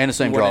 too. And the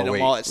same You draw wanted them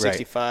weight. all at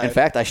 65. Right. In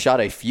fact, I shot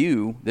a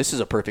few. This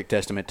is a perfect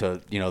testament to,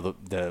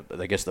 the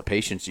I guess the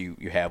patience you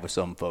have with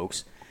some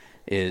folks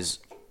is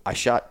I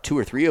shot 2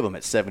 or 3 of them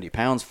at 70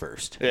 pounds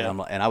first. Yeah.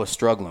 And I was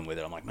struggling with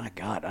it. I'm like, my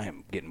God, I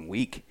am getting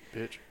weak.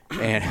 Bitch.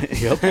 And,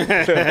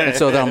 and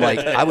so then I'm like,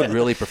 I would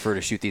really prefer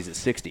to shoot these at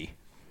 60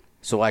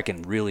 so I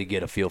can really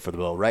get a feel for the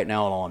bow. Right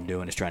now, all I'm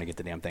doing is trying to get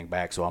the damn thing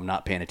back, so I'm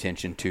not paying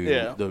attention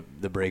to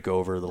the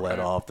breakover, the let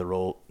off, the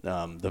roll,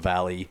 the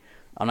valley.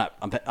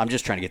 I'm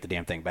just trying to get the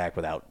damn thing back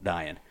without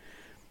dying.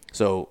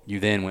 So you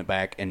then went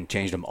back and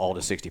changed them all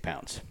to 60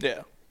 pounds.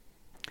 Yeah.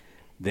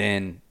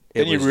 Then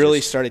you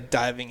really started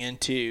diving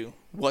into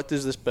what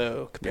does this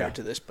bow compare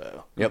to this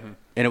bow. Yep. Mm-hmm.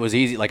 And it was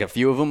easy. Like a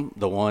few of them,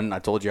 the one I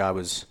told you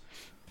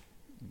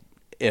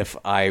if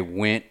I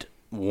went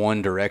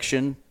one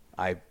direction,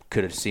 I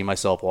could have seen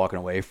myself walking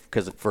away,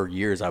 because for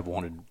years I've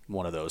wanted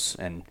one of those,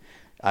 and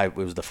it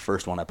was the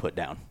first one I put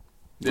down.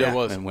 Yeah, it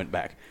was. And went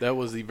back. That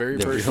was the very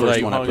The first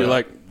first one. one I You're put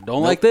like,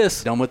 don't like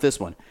this. Done with this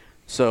one.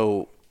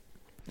 So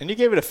And you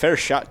gave it a fair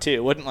shot, too.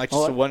 It wasn't like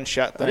just a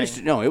one-shot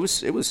thing. no, it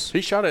was He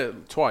shot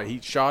it twice.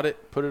 He shot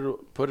it, put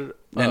it,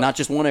 and not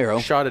just one arrow.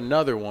 shot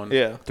another one.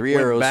 Yeah. 3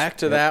 went arrows. back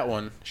to that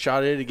one,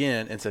 shot it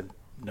again, and said,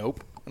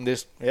 nope. And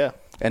this, yeah.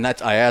 And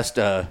I asked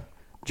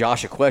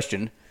Josh a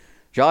question.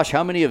 Josh,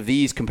 how many of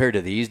these compared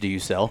to these do you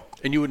sell?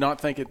 And you would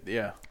not think it,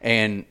 yeah.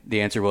 And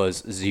the answer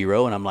was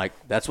 0. And I'm like,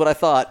 that's what I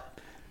thought.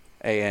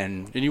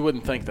 And And you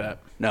wouldn't think that.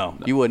 no,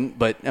 you wouldn't.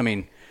 But I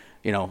mean,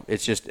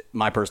 it's just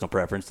my personal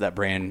preference. That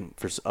brand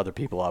for other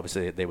people,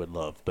 obviously, they would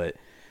love. But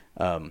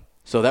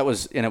so that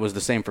was, and it was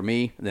the same for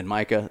me, then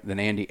Micah, then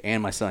Andy,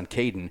 and my son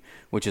Caden,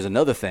 which is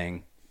another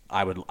thing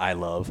I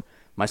love.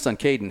 My son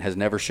Caden has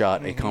never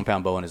shot a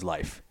compound bow in his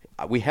life.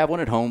 We have one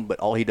at home, but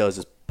all he does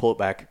is pull it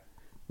back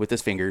with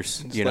his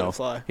fingers. Just let it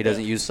fly. He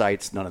doesn't use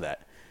sights, none of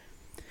that.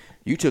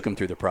 You took him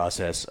through the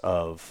process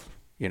of,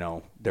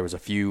 there was a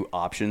few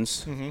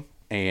options,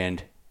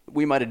 and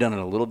we might have done it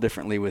a little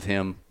differently with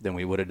him than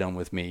we would have done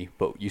with me,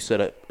 but you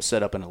set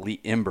up an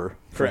elite ember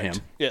for Correct.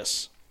 him.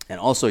 Yes. And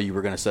also you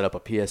were going to set up a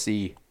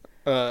PSE.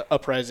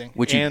 Uprising.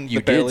 Which and you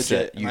the Bear did Legit.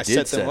 set. You I did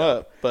set them set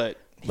up, but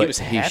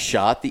he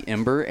shot the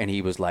ember, and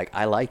he was like,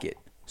 I like it.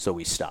 So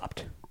we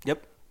stopped.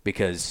 Yep.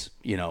 Because,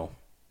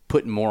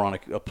 putting more on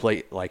a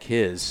plate like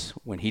his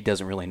when he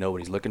doesn't really know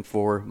what he's looking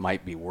for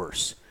might be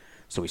worse.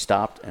 So we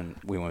stopped, and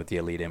we went with the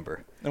elite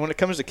ember. And when it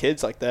comes to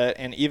kids like that,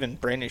 and even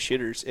brand new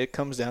shooters, it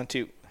comes down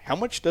to how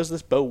much does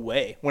this bow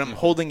weigh when I'm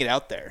holding it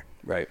out there?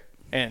 Right.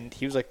 And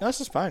he was like, no,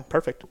 this is fine.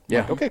 Perfect. I'm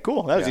Yeah. like, okay,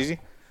 cool. That was easy.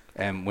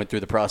 And went through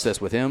the process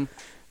with him.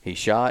 He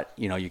shot.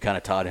 You kind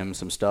of taught him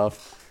some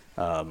stuff.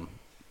 Literally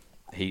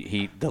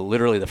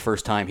the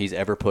first time he's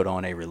ever put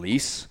on a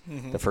release,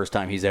 the first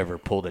time he's ever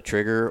pulled a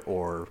trigger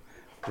or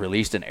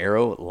released an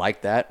arrow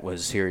like that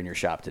was here in your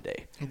shop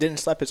today. Didn't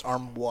slap his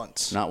arm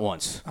once. Not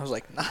once. I was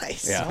like,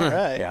 nice. Yeah. All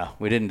right. Yeah.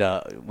 We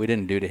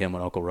didn't do to him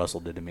what Uncle Russell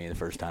did to me the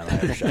first time I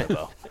ever shot a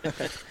bow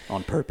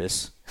on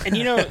purpose. And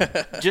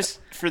just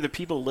for the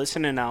people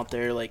listening out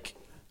there, like,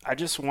 I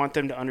just want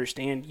them to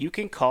understand you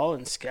can call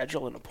and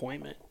schedule an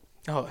appointment.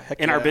 Oh, heck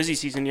In yeah. our busy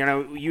season,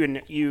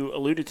 you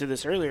alluded to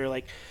this earlier,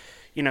 like,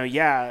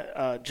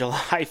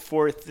 July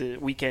 4th the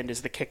weekend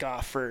is the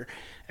kickoff for.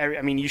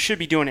 You should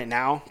be doing it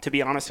now. To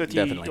be honest with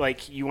you, Definitely.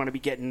 like you want to be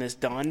getting this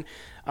done,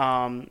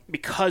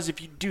 because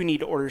if you do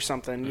need to order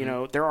something,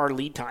 there are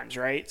lead times,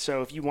 right?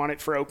 So if you want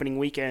it for opening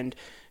weekend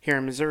here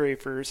in Missouri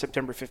for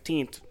September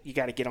 15th, you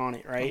got to get on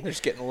it, right? They're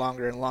just getting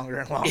longer and longer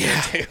and longer,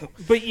 too.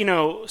 But,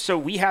 so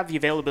we have the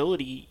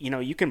availability,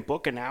 you can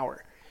book an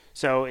hour.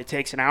 So it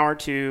takes an hour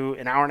to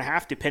an hour and a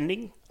half,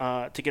 depending,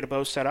 to get a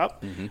bow set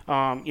up.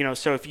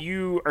 So if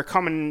you are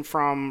coming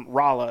from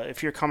Rolla,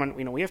 if you're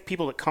coming, we have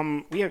people that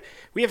come. We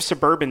have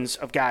Suburbans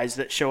of guys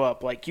that show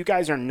up. Like, you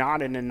guys are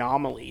not an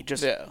anomaly.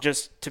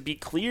 Just to be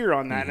clear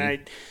on that,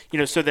 and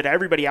so that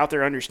everybody out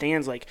there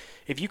understands. Like,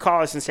 if you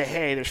call us and say,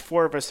 "Hey, there's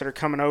 4 of us that are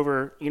coming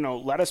over,"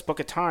 let us book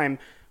a time.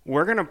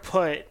 We're gonna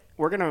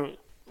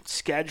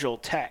schedule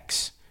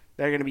techs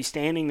that are gonna be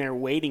standing there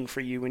waiting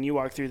for you when you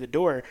walk through the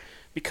door.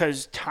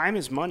 Because time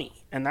is money,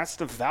 and that's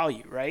the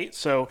value, right?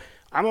 So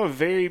I'm a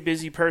very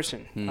busy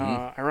person.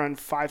 I run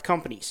 5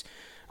 companies.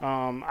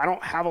 I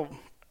don't have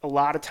a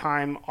lot of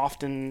time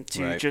often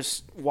to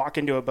just walk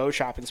into a bow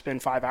shop and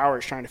spend 5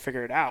 hours trying to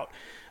figure it out.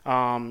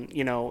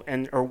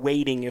 Or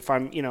waiting if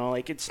I'm,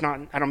 it's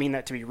not, I don't mean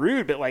that to be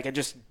rude, but like, I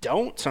just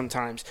don't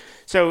sometimes.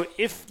 So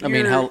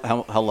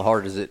how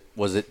hard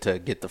was it to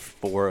get the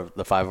 5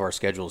 of our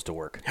schedules to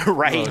work?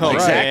 Right.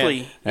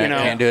 Exactly.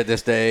 Can't do it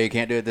this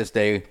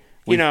day.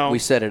 We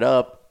set it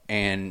up,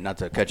 and not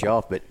to cut you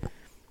off, but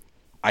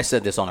I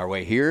said this on our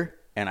way here,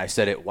 and I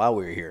said it while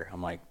we were here.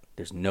 I'm like,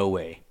 there's no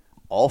way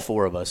all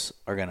 4 of us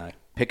are going to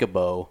pick a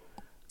bow,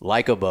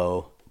 like a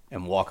bow,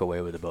 and walk away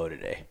with a bow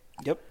today.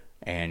 Yep.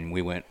 And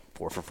we went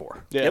 4 for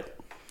 4. Yeah.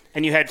 Yep.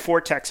 And you had 4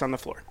 techs on the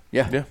floor.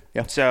 Yeah.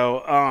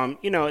 So,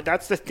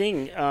 that's the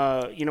thing.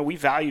 We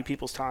value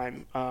people's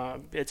time.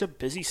 It's a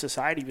busy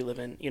society we live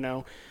in,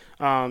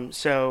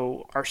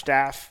 So our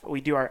staff,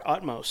 we do our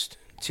utmost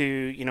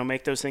to,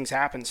 make those things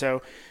happen.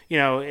 So,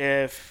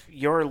 if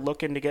you're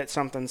looking to get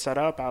something set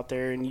up out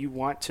there and you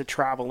want to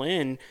travel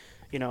in,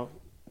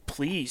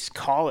 please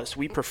call us.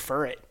 We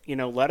prefer it.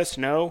 Let us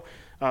know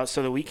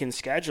so that we can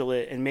schedule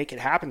it and make it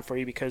happen for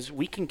you, because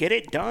we can get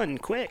it done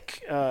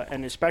quick.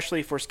 And especially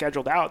if we're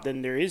scheduled out,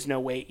 then there is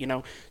no wait.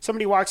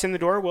 Somebody walks in the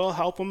door, we'll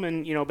help them.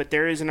 And, but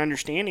there is an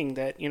understanding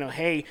that,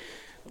 hey,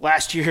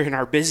 last year in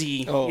our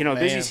busy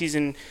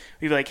season,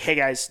 we'd be like, hey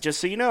guys, just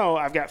so you know,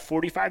 I've got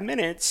 45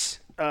 minutes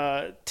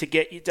to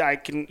get you. I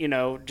can,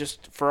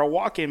 just for a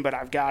walk-in, but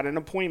I've got an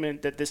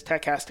appointment that this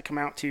tech has to come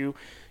out to,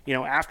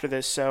 after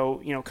this.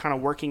 So, kind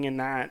of working in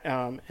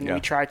that. We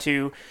try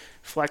to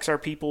flex our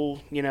people,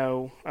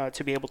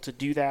 to be able to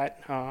do that,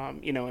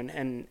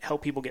 and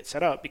help people get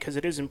set up, because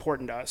it is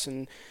important to us.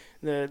 And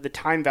the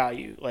time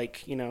value,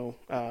 like,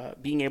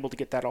 being able to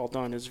get that all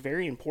done is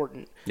very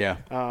important. Yeah.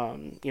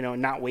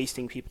 Not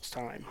wasting people's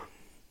time.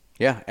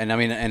 Yeah. And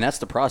and that's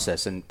the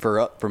process. And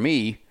for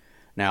me,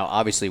 now,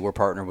 obviously, we're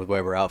partnered with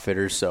Weber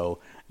Outfitters, so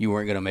you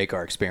weren't going to make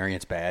our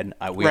experience bad.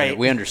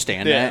 We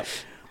understand that.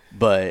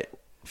 But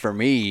for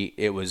me,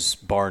 it was,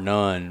 bar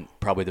none,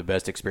 probably the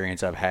best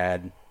experience I've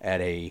had at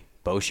a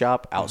bow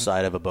shop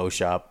outside of a bow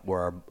shop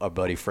where our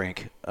buddy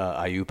Frank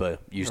Ayupa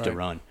used to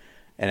run.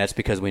 And that's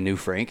because we knew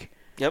Frank.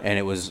 Yep. And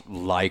it was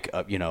like,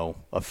 a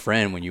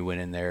friend when you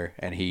went in there,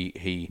 and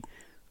he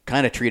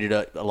kind of treated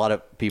a lot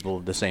of people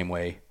the same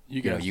way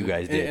you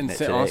guys did. And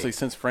honestly,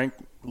 since Frank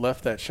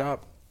left that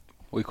shop,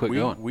 we quit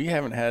going. We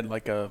haven't had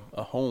like a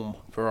home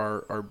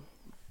for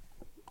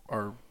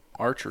our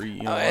archery.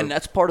 And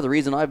that's part of the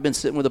reason I've been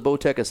sitting with a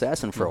Bowtech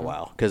Assassin for a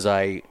while, because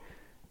I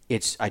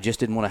just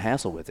didn't want to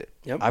hassle with it.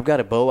 Yep. I've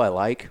got a bow I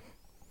like.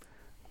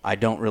 I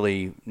don't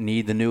really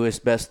need the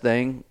newest, best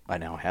thing. I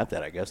now have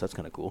that, I guess. That's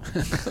kind of cool.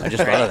 I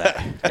just thought of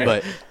that.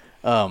 But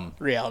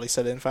Reality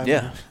set in finally.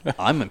 Yeah,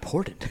 I'm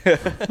important,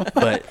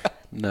 but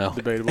No.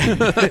 Debatable.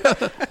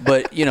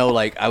 but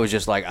like I was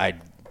just like I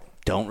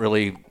don't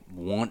really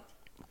want.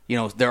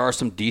 There are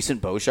some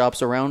decent bow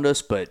shops around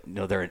us, but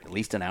they're at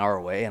least an hour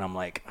away, and I'm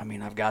like, I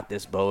mean, I've got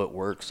this bow, it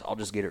works. I'll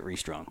just get it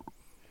restrung,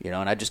 and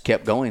I just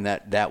kept going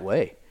that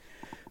way.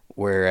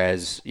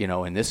 Whereas,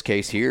 in this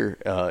case here,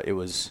 it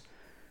was,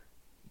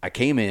 I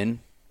came in.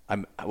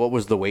 What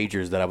was the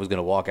wagers that I was going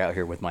to walk out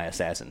here with my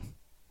Assassin?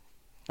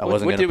 I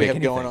wasn't going to pick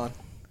anything. Going on?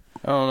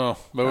 I don't know,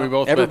 but we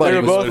both. Everybody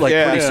was both,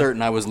 pretty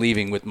certain I was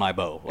leaving with my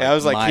bow. I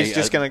was like, he's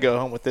just going to go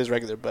home with his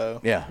regular bow.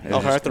 Yeah,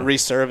 I'll have to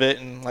reserve it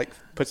and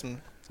put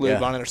some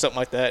lube on it or something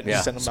like that.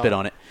 And send them spit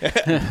out. on it.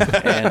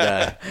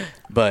 And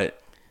but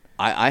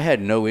I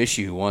had no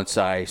issue once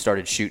I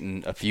started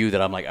shooting a few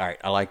that I'm like, all right,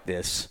 I like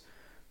this.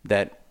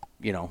 That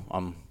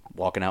I'm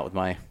walking out with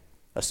my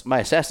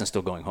Assassin's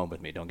still going home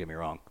with me. Don't get me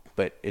wrong,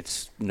 but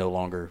it's no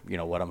longer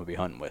what I'm gonna be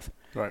hunting with.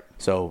 Right.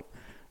 So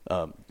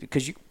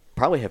because you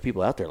probably have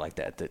people out there like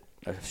that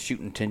are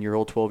shooting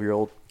 10-year-old,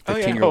 12-year-old,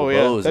 15-year-old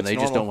bows, and they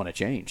just don't want to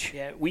change.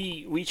 Yeah,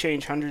 we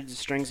change hundreds of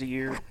strings a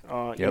year.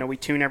 Yep. We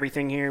tune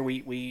everything here.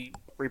 We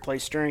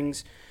replace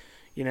strings.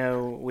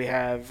 We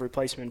have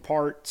replacement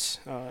parts.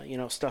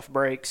 Stuff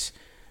breaks.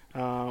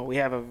 We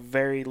have a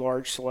very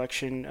large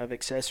selection of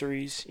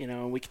accessories.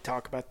 We could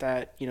talk about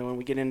that. When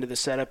we get into the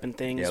setup and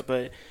things. Yep.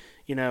 But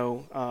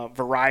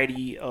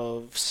variety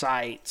of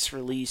sights,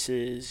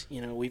 releases.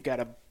 We've got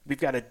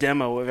a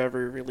demo of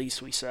every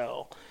release we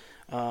sell.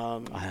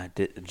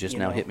 It just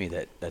now hit me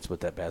that's what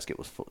that basket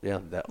was full. Yeah,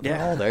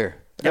 they're all there.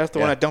 That's the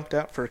one I dumped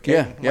out for a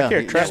kid. Yeah.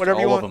 Here, try whatever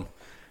you want. Of them.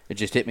 It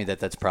just hit me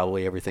that's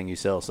probably everything you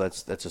sell. So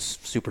that's a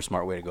super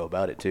smart way to go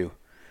about it too.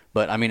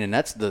 But I mean, and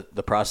that's the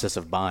process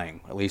of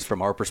buying, at least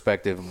from our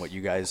perspective and what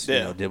you guys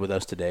did with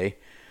us today.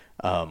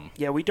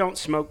 We don't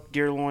smoke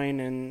deer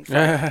loin and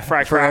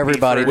fry for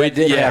everybody. We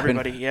did happen.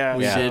 Everybody, yeah.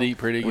 We did eat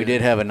pretty good. We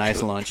did have a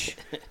nice lunch.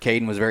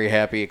 Caden was very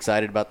happy,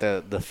 excited about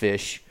the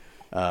fish.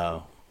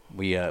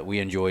 We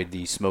enjoyed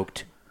the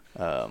smoked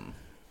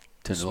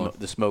Tenderloin.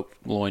 the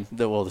smoked loin.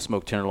 The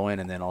smoked tenderloin,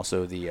 and then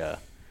also the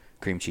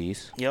cream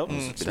cheese. Yep.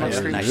 Nice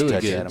Really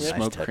touch, good. Adam. Nice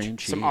Smoked touch. cream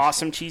cheese. Some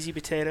awesome cheesy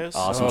potatoes.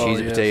 Awesome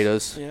cheesy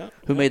potatoes. Yeah.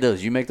 Who made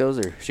those? You make those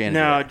or Shannon?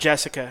 No,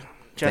 Jessica.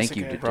 Thank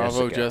you,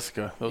 Bravo,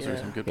 Jessica. Those are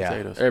some good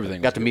potatoes.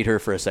 Everything. Got to meet her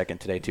for a second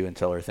today too, and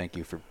tell her thank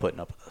you for putting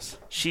up with us.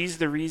 She's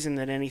the reason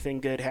that anything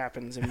good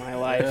happens in my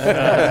life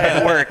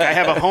at work. I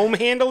have a home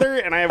handler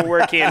and I have a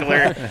work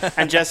handler,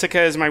 and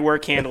Jessica is my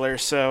work handler.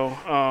 So,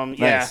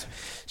 Nice.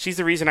 she's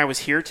the reason I was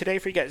here today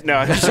for you guys. No,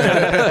 I'm just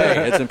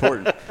Hey, it's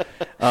important.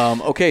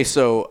 Okay,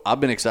 so I've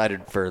been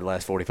excited for the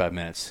last 45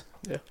 minutes.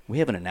 Yeah. We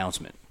have an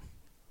announcement.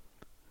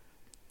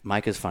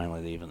 Mike is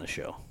finally leaving the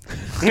show.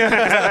 God,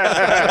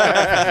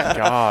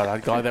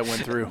 I'm glad that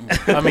went through.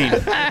 I mean,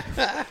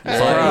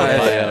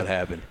 That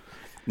happened.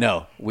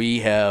 No,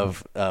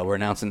 we're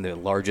announcing the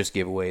largest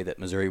giveaway that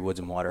Missouri Woods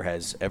and Water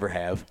has ever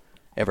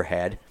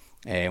had,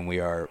 and we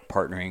are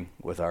partnering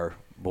with our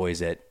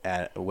boys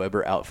at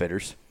Weber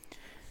Outfitters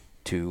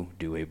to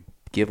do a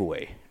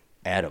giveaway.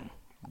 Adam,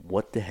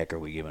 what the heck are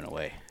we giving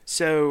away?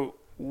 So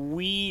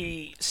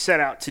we set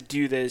out to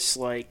do this,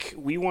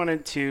 we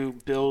wanted to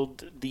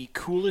build the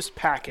coolest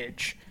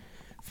package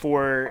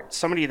for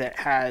somebody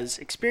that has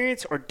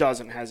experience or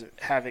doesn't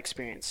have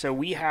experience. So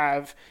we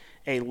have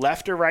a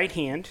left or right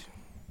hand.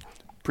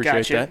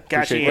 appreciate that.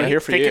 Gotcha. Appreciate that. Here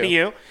for Thinking of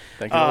you.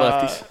 Thank you,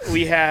 lefties.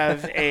 We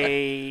have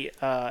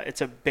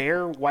it's a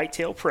Bear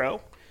Whitetail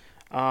Pro.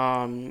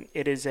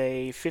 It is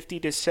a 50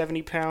 to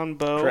 70 pound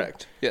bow.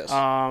 Correct. Yes.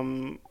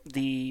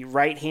 The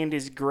right hand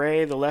is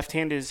gray. The left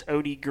hand is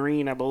OD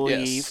green, I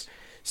believe. Yes.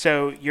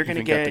 So you're going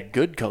to Even got the get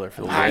good color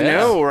for the I left.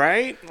 know,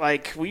 right?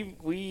 We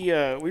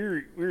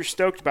were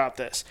stoked about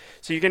this.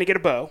 So you're going to get a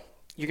bow.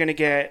 You're going to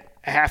get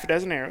a half a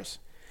dozen arrows.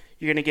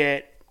 You're going to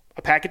get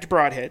a package of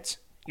broadheads.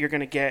 You're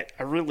going to get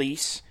a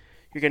release.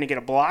 You're going to get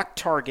a block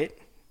target.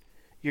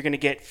 You're going to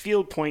get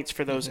field points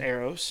for those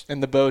arrows.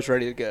 And the bow's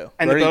ready to go.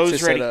 And ready the bow's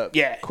to ready. Set up.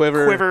 Yeah.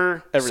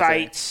 Quiver, everything.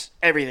 Sights,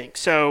 everything.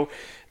 So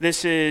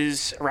this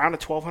is around a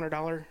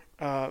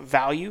 $1,200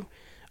 value.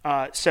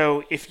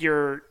 So if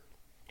you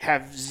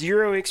have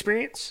zero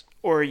experience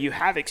or you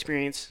have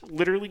experience,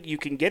 literally you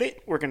can get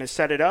it. We're going to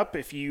set it up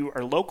if you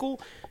are local.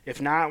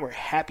 If not, we're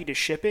happy to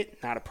ship it.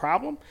 Not a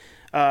problem.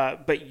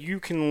 But you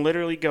can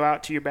literally go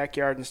out to your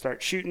backyard and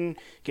start shooting,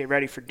 get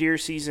ready for deer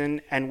season,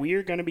 and we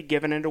are going to be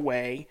giving it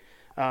away.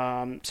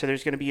 So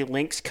there's going to be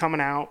links coming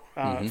out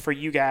for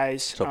you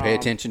guys. So pay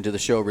attention to the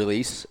show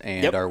release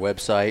and our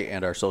website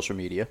and our social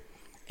media.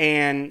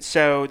 And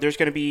so there's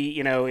going to be,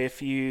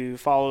 if you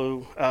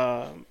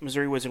follow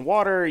Missouri Woods and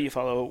Water, you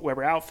follow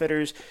Weber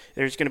Outfitters,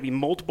 there's going to be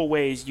multiple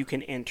ways you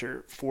can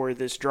enter for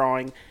this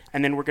drawing.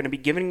 And then we're going to be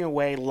giving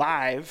away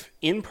live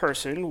in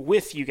person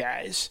with you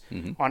guys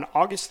on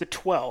August the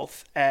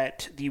 12th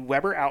at the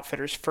Weber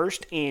Outfitters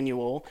first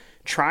annual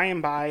Try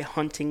and Buy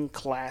Hunting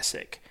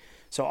Classic.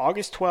 So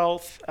August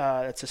 12th,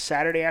 that's a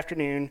Saturday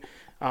afternoon.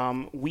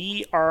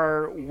 We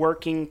are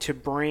working to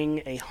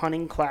bring a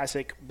hunting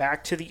classic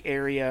back to the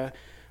area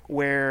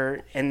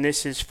and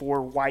this is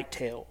for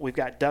whitetail. We've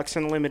got Ducks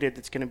Unlimited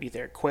that's going to be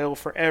there, Quail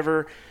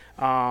Forever.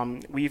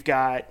 We've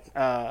got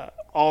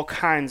all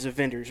kinds of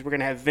vendors. We're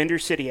going to have Vendor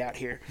City out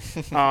here.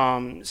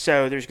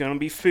 So there's going to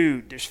be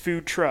food. There's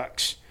food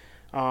trucks.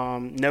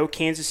 No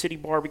Kansas City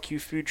barbecue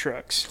food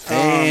trucks.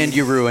 And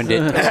you ruined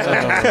it. You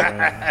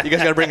guys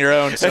got to bring your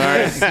own.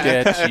 Sorry.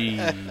 Sketchy.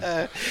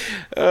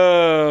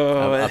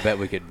 I bet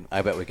we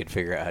could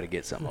figure out how to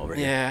get something over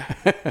here.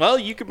 Yeah. Well,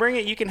 you can bring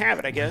it. You can have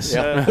it, I guess.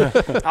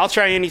 I'll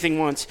try anything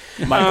once.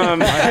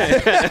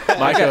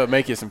 Micah would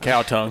make you some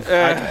cow tongue.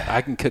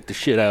 I can cook the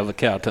shit out of a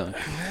cow tongue.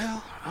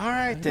 All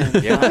right,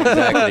 then. Yeah,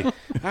 exactly.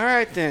 All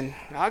right, then.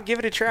 I'll give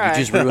it a try. You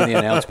just ruined the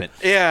announcement.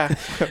 Yeah.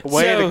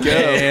 Way to go.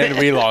 And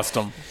we lost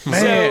them.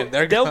 Man,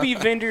 there'll be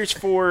vendors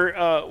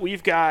for,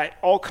 we've got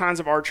all kinds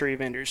of archery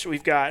vendors.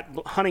 We've got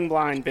hunting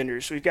blind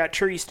vendors. We've got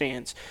tree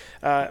stands.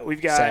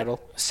 We've got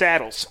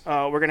saddles.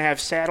 We're going to have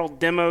saddle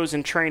demos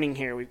and training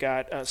here. We've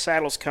got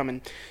saddles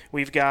coming.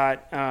 We've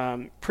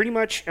got pretty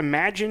much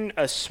imagine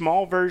a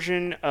small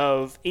version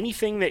of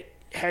anything that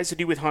has to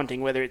do with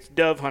hunting, whether it's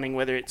dove hunting,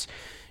 whether it's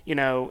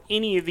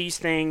any of these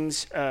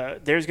things.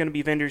 There's going to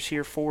be vendors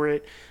here for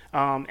it.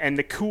 And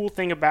the cool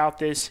thing about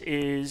this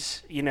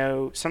is,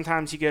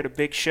 sometimes you go to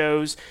big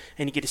shows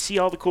and you get to see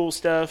all the cool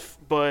stuff,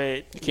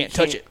 but you can't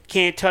touch it.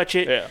 Can't touch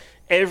it. Yeah.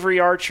 Every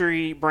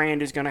archery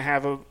brand is going to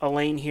have a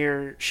lane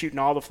here shooting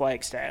all the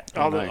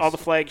all the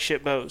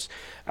flagship bows,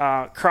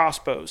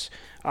 crossbows.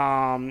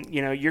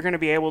 You're going to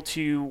be able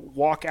to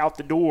walk out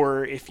the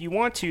door if you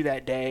want to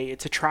that day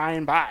to try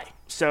and buy.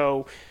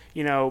 So,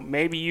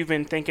 maybe you've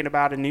been thinking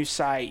about a new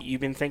site, you've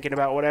been thinking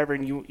about whatever,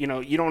 and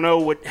you don't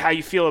know how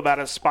you feel about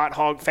a Spot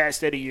Hogg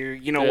Fast Eddie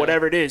or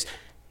whatever it is.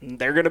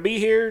 They're going to be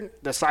here.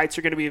 The sites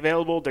are going to be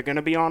available. They're going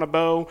to be on a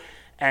bow,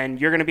 and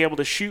you're going to be able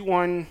to shoot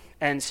one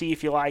and see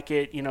if you like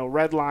it.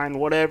 Red line,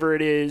 whatever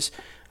it is.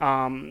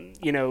 There's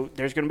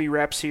going to be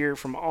reps here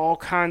from all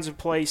kinds of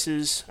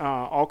places,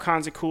 all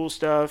kinds of cool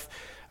stuff.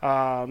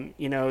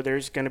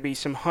 There's going to be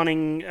some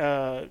hunting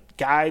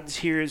guides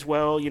here as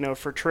well,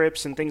 for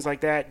trips and things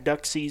like that,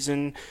 duck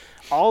season,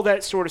 all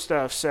that sort of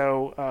stuff.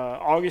 So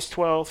August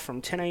 12th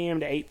from 10 a.m.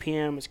 to 8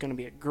 p.m. is going to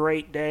be a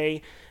great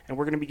day, and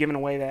we're going to be giving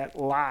away that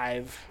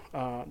live,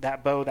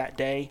 that bow that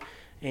day,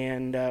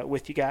 and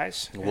with you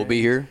guys. We'll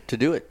be here to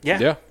do it.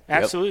 Yeah.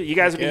 Absolutely. You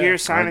guys will be here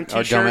signing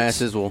T-shirts. Our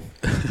dumbasses will.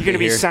 You're going to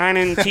be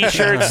signing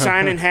T-shirts,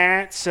 signing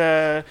hats,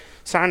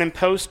 signing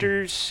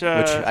posters.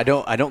 Which I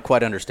don't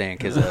quite understand,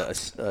 because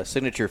a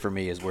signature for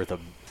me is worth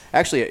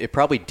actually, it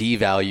probably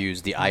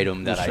devalues the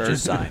item that I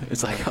just signed.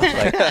 It's like,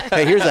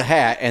 hey, here's a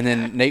hat, and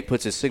then Nate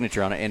puts his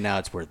signature on it, and now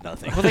it's worth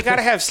nothing. Well, they got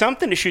to have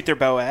something to shoot their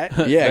bow at.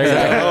 Yeah,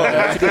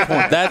 exactly.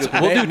 That's a good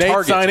point. We'll do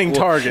Nate signing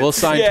targets. We'll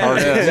sign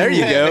targets. Yeah, there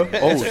you go.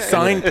 Oh,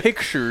 sign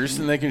pictures,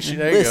 and they can shoot.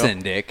 There Listen,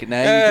 you go. Dick.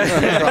 Now you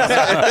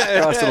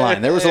just crossed the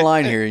line. There was a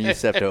line here, and you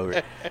stepped over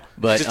it.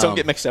 But just don't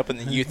get mixed up in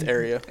the youth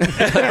area.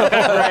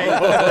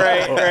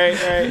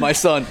 Right. My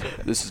son,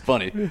 this is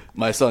funny.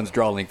 My son's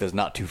draw length is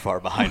not too far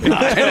behind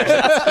mine.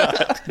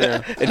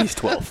 And he's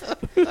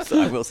 12.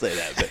 So I will say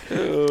that.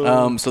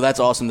 But, so that's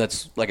awesome.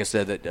 That's, like I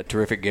said, a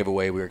terrific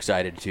giveaway. We were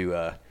excited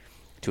to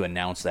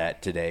announce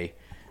that today.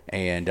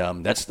 And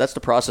that's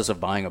the process of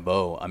buying a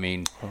bow. I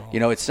mean,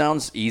 it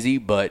sounds easy,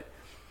 but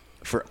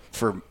for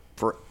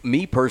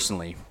me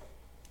personally,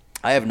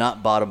 I have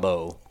not bought a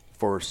bow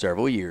for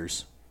several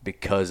years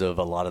because of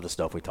a lot of the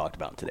stuff we talked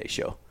about in today's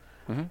show.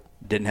 Mm-hmm.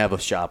 Didn't have a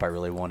shop I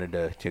really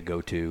wanted to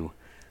go to.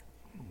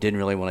 Didn't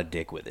really want to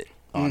dick with it,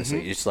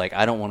 honestly. It's like,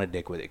 I don't want to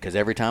dick with it, because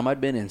every time I'd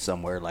been in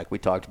somewhere, like we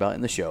talked about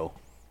in the show,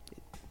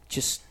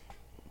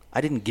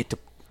 I didn't get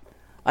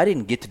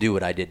to do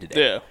what I did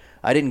today. Yeah.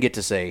 I didn't get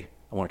to say,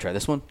 I want to try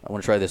this one, I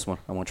want to try this one,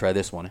 I want to try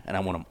this one, and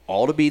I want them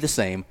all to be the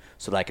same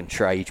so that I can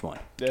try each one.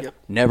 Yeah. Yep.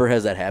 Never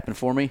has that happened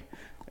for me,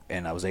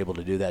 and I was able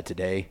to do that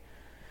today.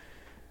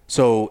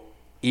 So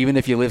even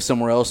if you live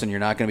somewhere else and you're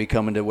not going to be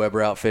coming to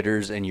Weber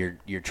Outfitters and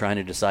you're trying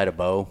to decide a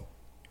bow,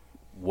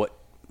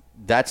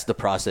 that's the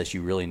process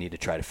you really need to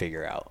try to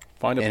figure out.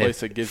 Find a place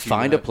that gives you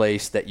Find a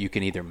place that you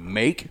can either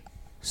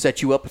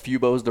set you up a few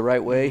bows the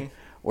right way,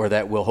 or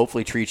that will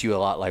hopefully treat you a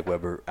lot like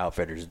Weber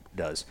Outfitters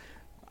does.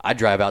 I'd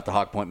drive out to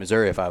Hawk Point,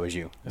 Missouri if I was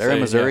you. They're in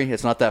Missouri. Yeah.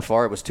 It's not that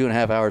far. It was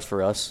 2.5 hours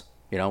for us.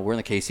 We're in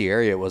the KC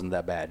area. It wasn't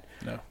that bad.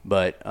 No.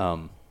 But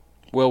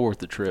well worth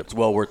the trip. It's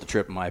well worth the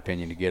trip, in my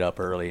opinion, to get up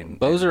early. And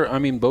bows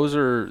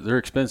they're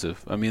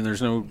expensive. I mean,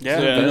 there's no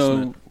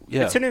investment.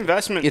 It's an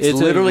investment. It's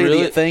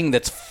literally the thing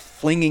that's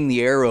flinging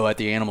the arrow at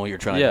the animal you're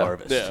trying to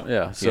harvest.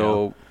 Yeah.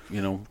 So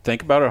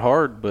think about it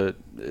hard, but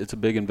it's a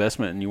big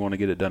investment, and you want to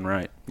get it done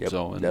right. Yep,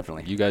 so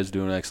definitely. You guys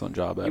do an excellent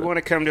job at it. You want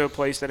to come to a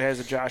place that has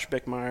a Josh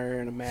Bickmeyer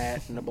and a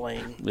Matt and a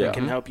Blaine that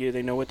can help you.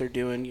 They know what they're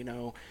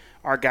doing.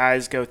 Our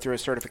guys go through a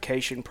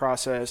certification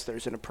process.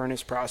 There's an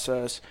apprentice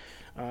process.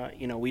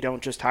 We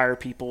don't just hire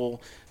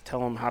people, tell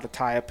them how to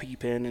tie a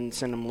peep in and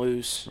send them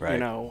loose. Right.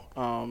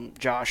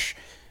 Josh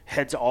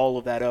heads all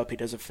of that up. He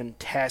does a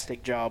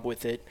fantastic job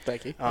with it.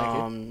 Thank you.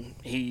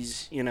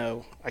 He's,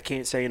 I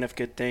can't say enough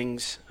good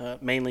things,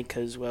 mainly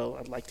because, well,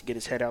 I'd like to get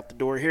his head out the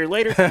door here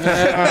later.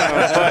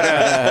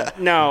 But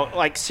no,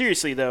 like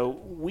seriously though,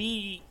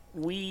 we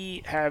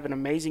have an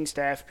amazing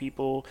staff,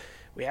 people.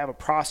 We have a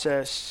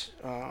process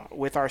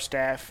with our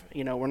staff.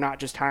 We're not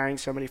just hiring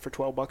somebody for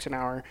 $12 an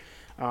hour.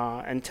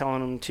 And telling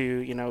them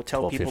to,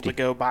 tell people to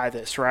go buy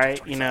this, right?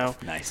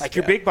 Nice. Like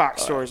your big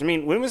box stores. I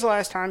mean, when was the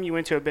last time you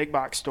went to a big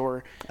box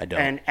store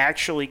and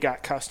actually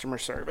got customer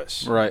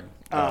service? Right.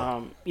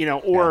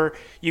 Or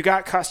you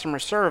got customer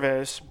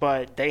service,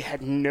 but they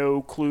had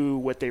no clue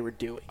what they were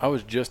doing. I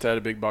was just at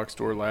a big box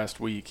store last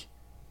week,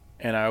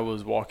 and I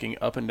was walking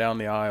up and down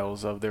the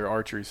aisles of their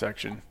archery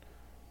section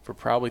for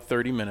probably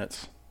 30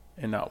 minutes,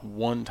 and not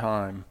one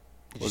time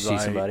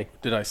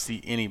did I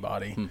see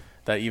anybody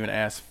that even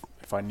asked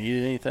if I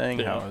needed anything.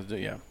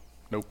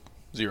 Nope,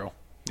 zero.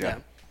 Yeah.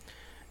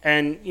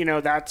 And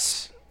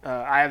that's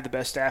I have the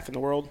best staff in the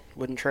world.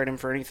 Wouldn't trade them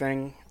for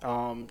anything.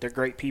 They're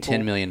great people.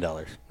 $10 million.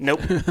 Nope. Nope.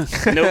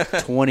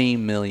 $20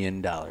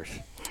 million.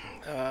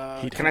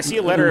 Can I see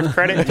a letter of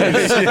credit?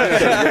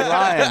 You're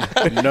lying.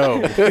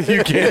 No,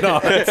 you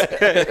cannot.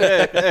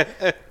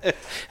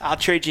 I'll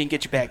trade you and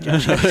get you back,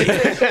 Josh.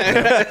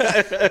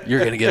 You're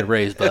going to get a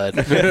raise, bud.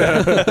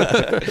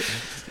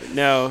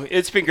 No,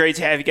 it's been great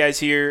to have you guys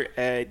here.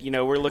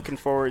 We're looking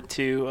forward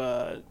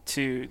to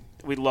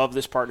we love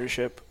this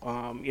partnership.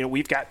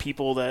 We've got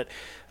people that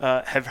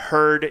have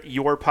heard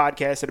your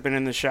podcast that have been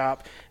in the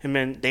shop, and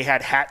then they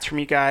had hats from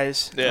you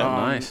guys. Yeah,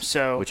 nice.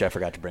 So which I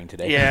forgot to bring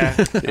today.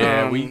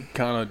 Yeah, we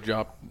kind of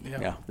dropped.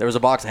 Yeah, there was a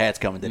box of hats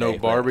coming today. No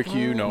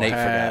barbecue, no Nate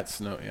hats,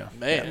 forgot.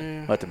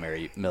 Man. I'll have to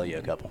mail you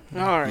a couple.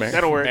 All right,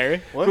 that'll work.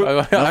 Mary?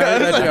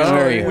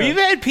 We've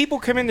had people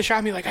come in the shop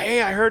and be like,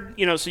 "Hey, I heard,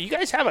 so you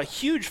guys have a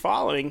huge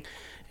following,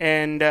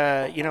 and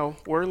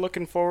we're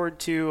looking forward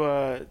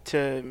to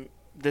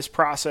this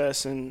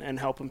process and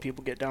helping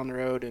people get down the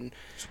road and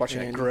Just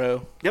watching it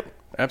grow. Yep.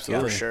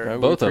 Absolutely. For sure.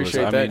 We Both of us.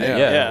 appreciate that.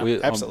 Yeah,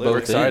 we, absolutely. We're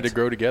excited to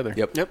grow together.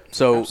 Yep.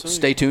 So Absolutely.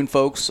 stay tuned,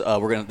 folks.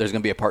 There's gonna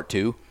be a part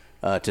 2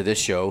 to this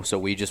show. So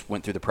we just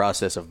went through the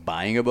process of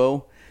buying a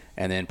bow,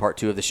 and then part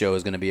 2 of the show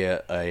is going to be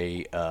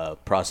a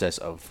process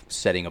of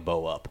setting a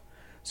bow up.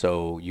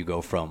 So you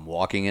go from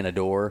walking in a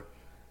door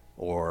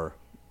or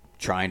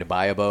trying to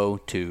buy a bow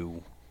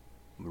to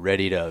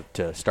ready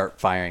to start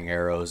firing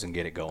arrows and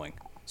get it going.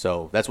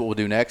 So that's what we'll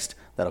do next.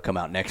 That'll come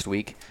out next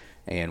week,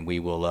 and we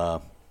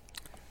will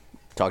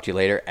talk to you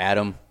later.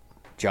 Adam,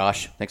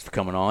 Josh, thanks for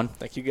coming on.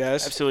 Thank you,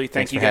 guys. Absolutely.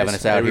 Thanks you for having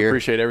guys. us out We here.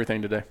 appreciate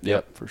everything today.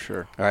 Yep. For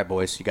sure. All right,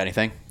 boys. You got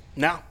anything?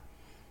 No.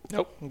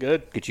 Nope, I'm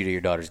good. Get you to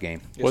your daughter's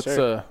game. Yes, What's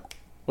sir.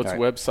 what's All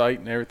website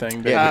and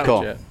everything? Yeah, good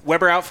call.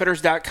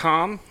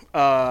 WeberOutfitters.com,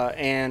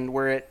 and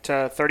we're at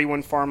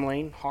 31 Farm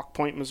Lane, Hawk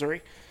Point,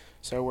 Missouri.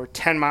 So we're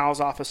 10 miles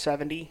off of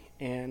 70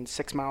 and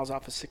 6 miles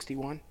off of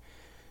 61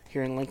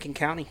 here in Lincoln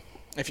County.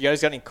 If you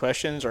guys got any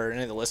questions or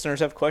any of the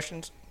listeners have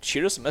questions,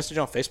 shoot us a message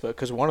on Facebook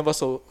because one of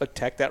us will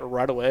attack that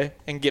right away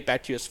and get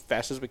back to you as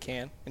fast as we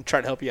can and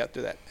try to help you out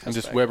through that. And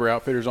just aspect. Weber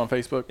Outfitters on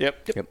Facebook.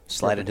 Yep.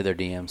 Slide into their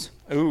DMs.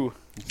 Ooh.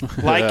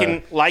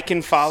 Like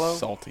and follow.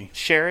 Salty.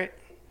 Share it.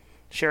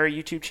 Share our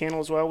YouTube channel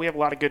as well. We have a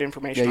lot of good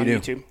information on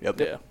YouTube. Yep.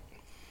 Yeah.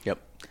 Yep.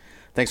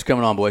 Thanks for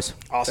coming on, boys.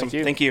 Awesome. Thank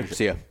you. Thank you.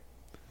 See ya.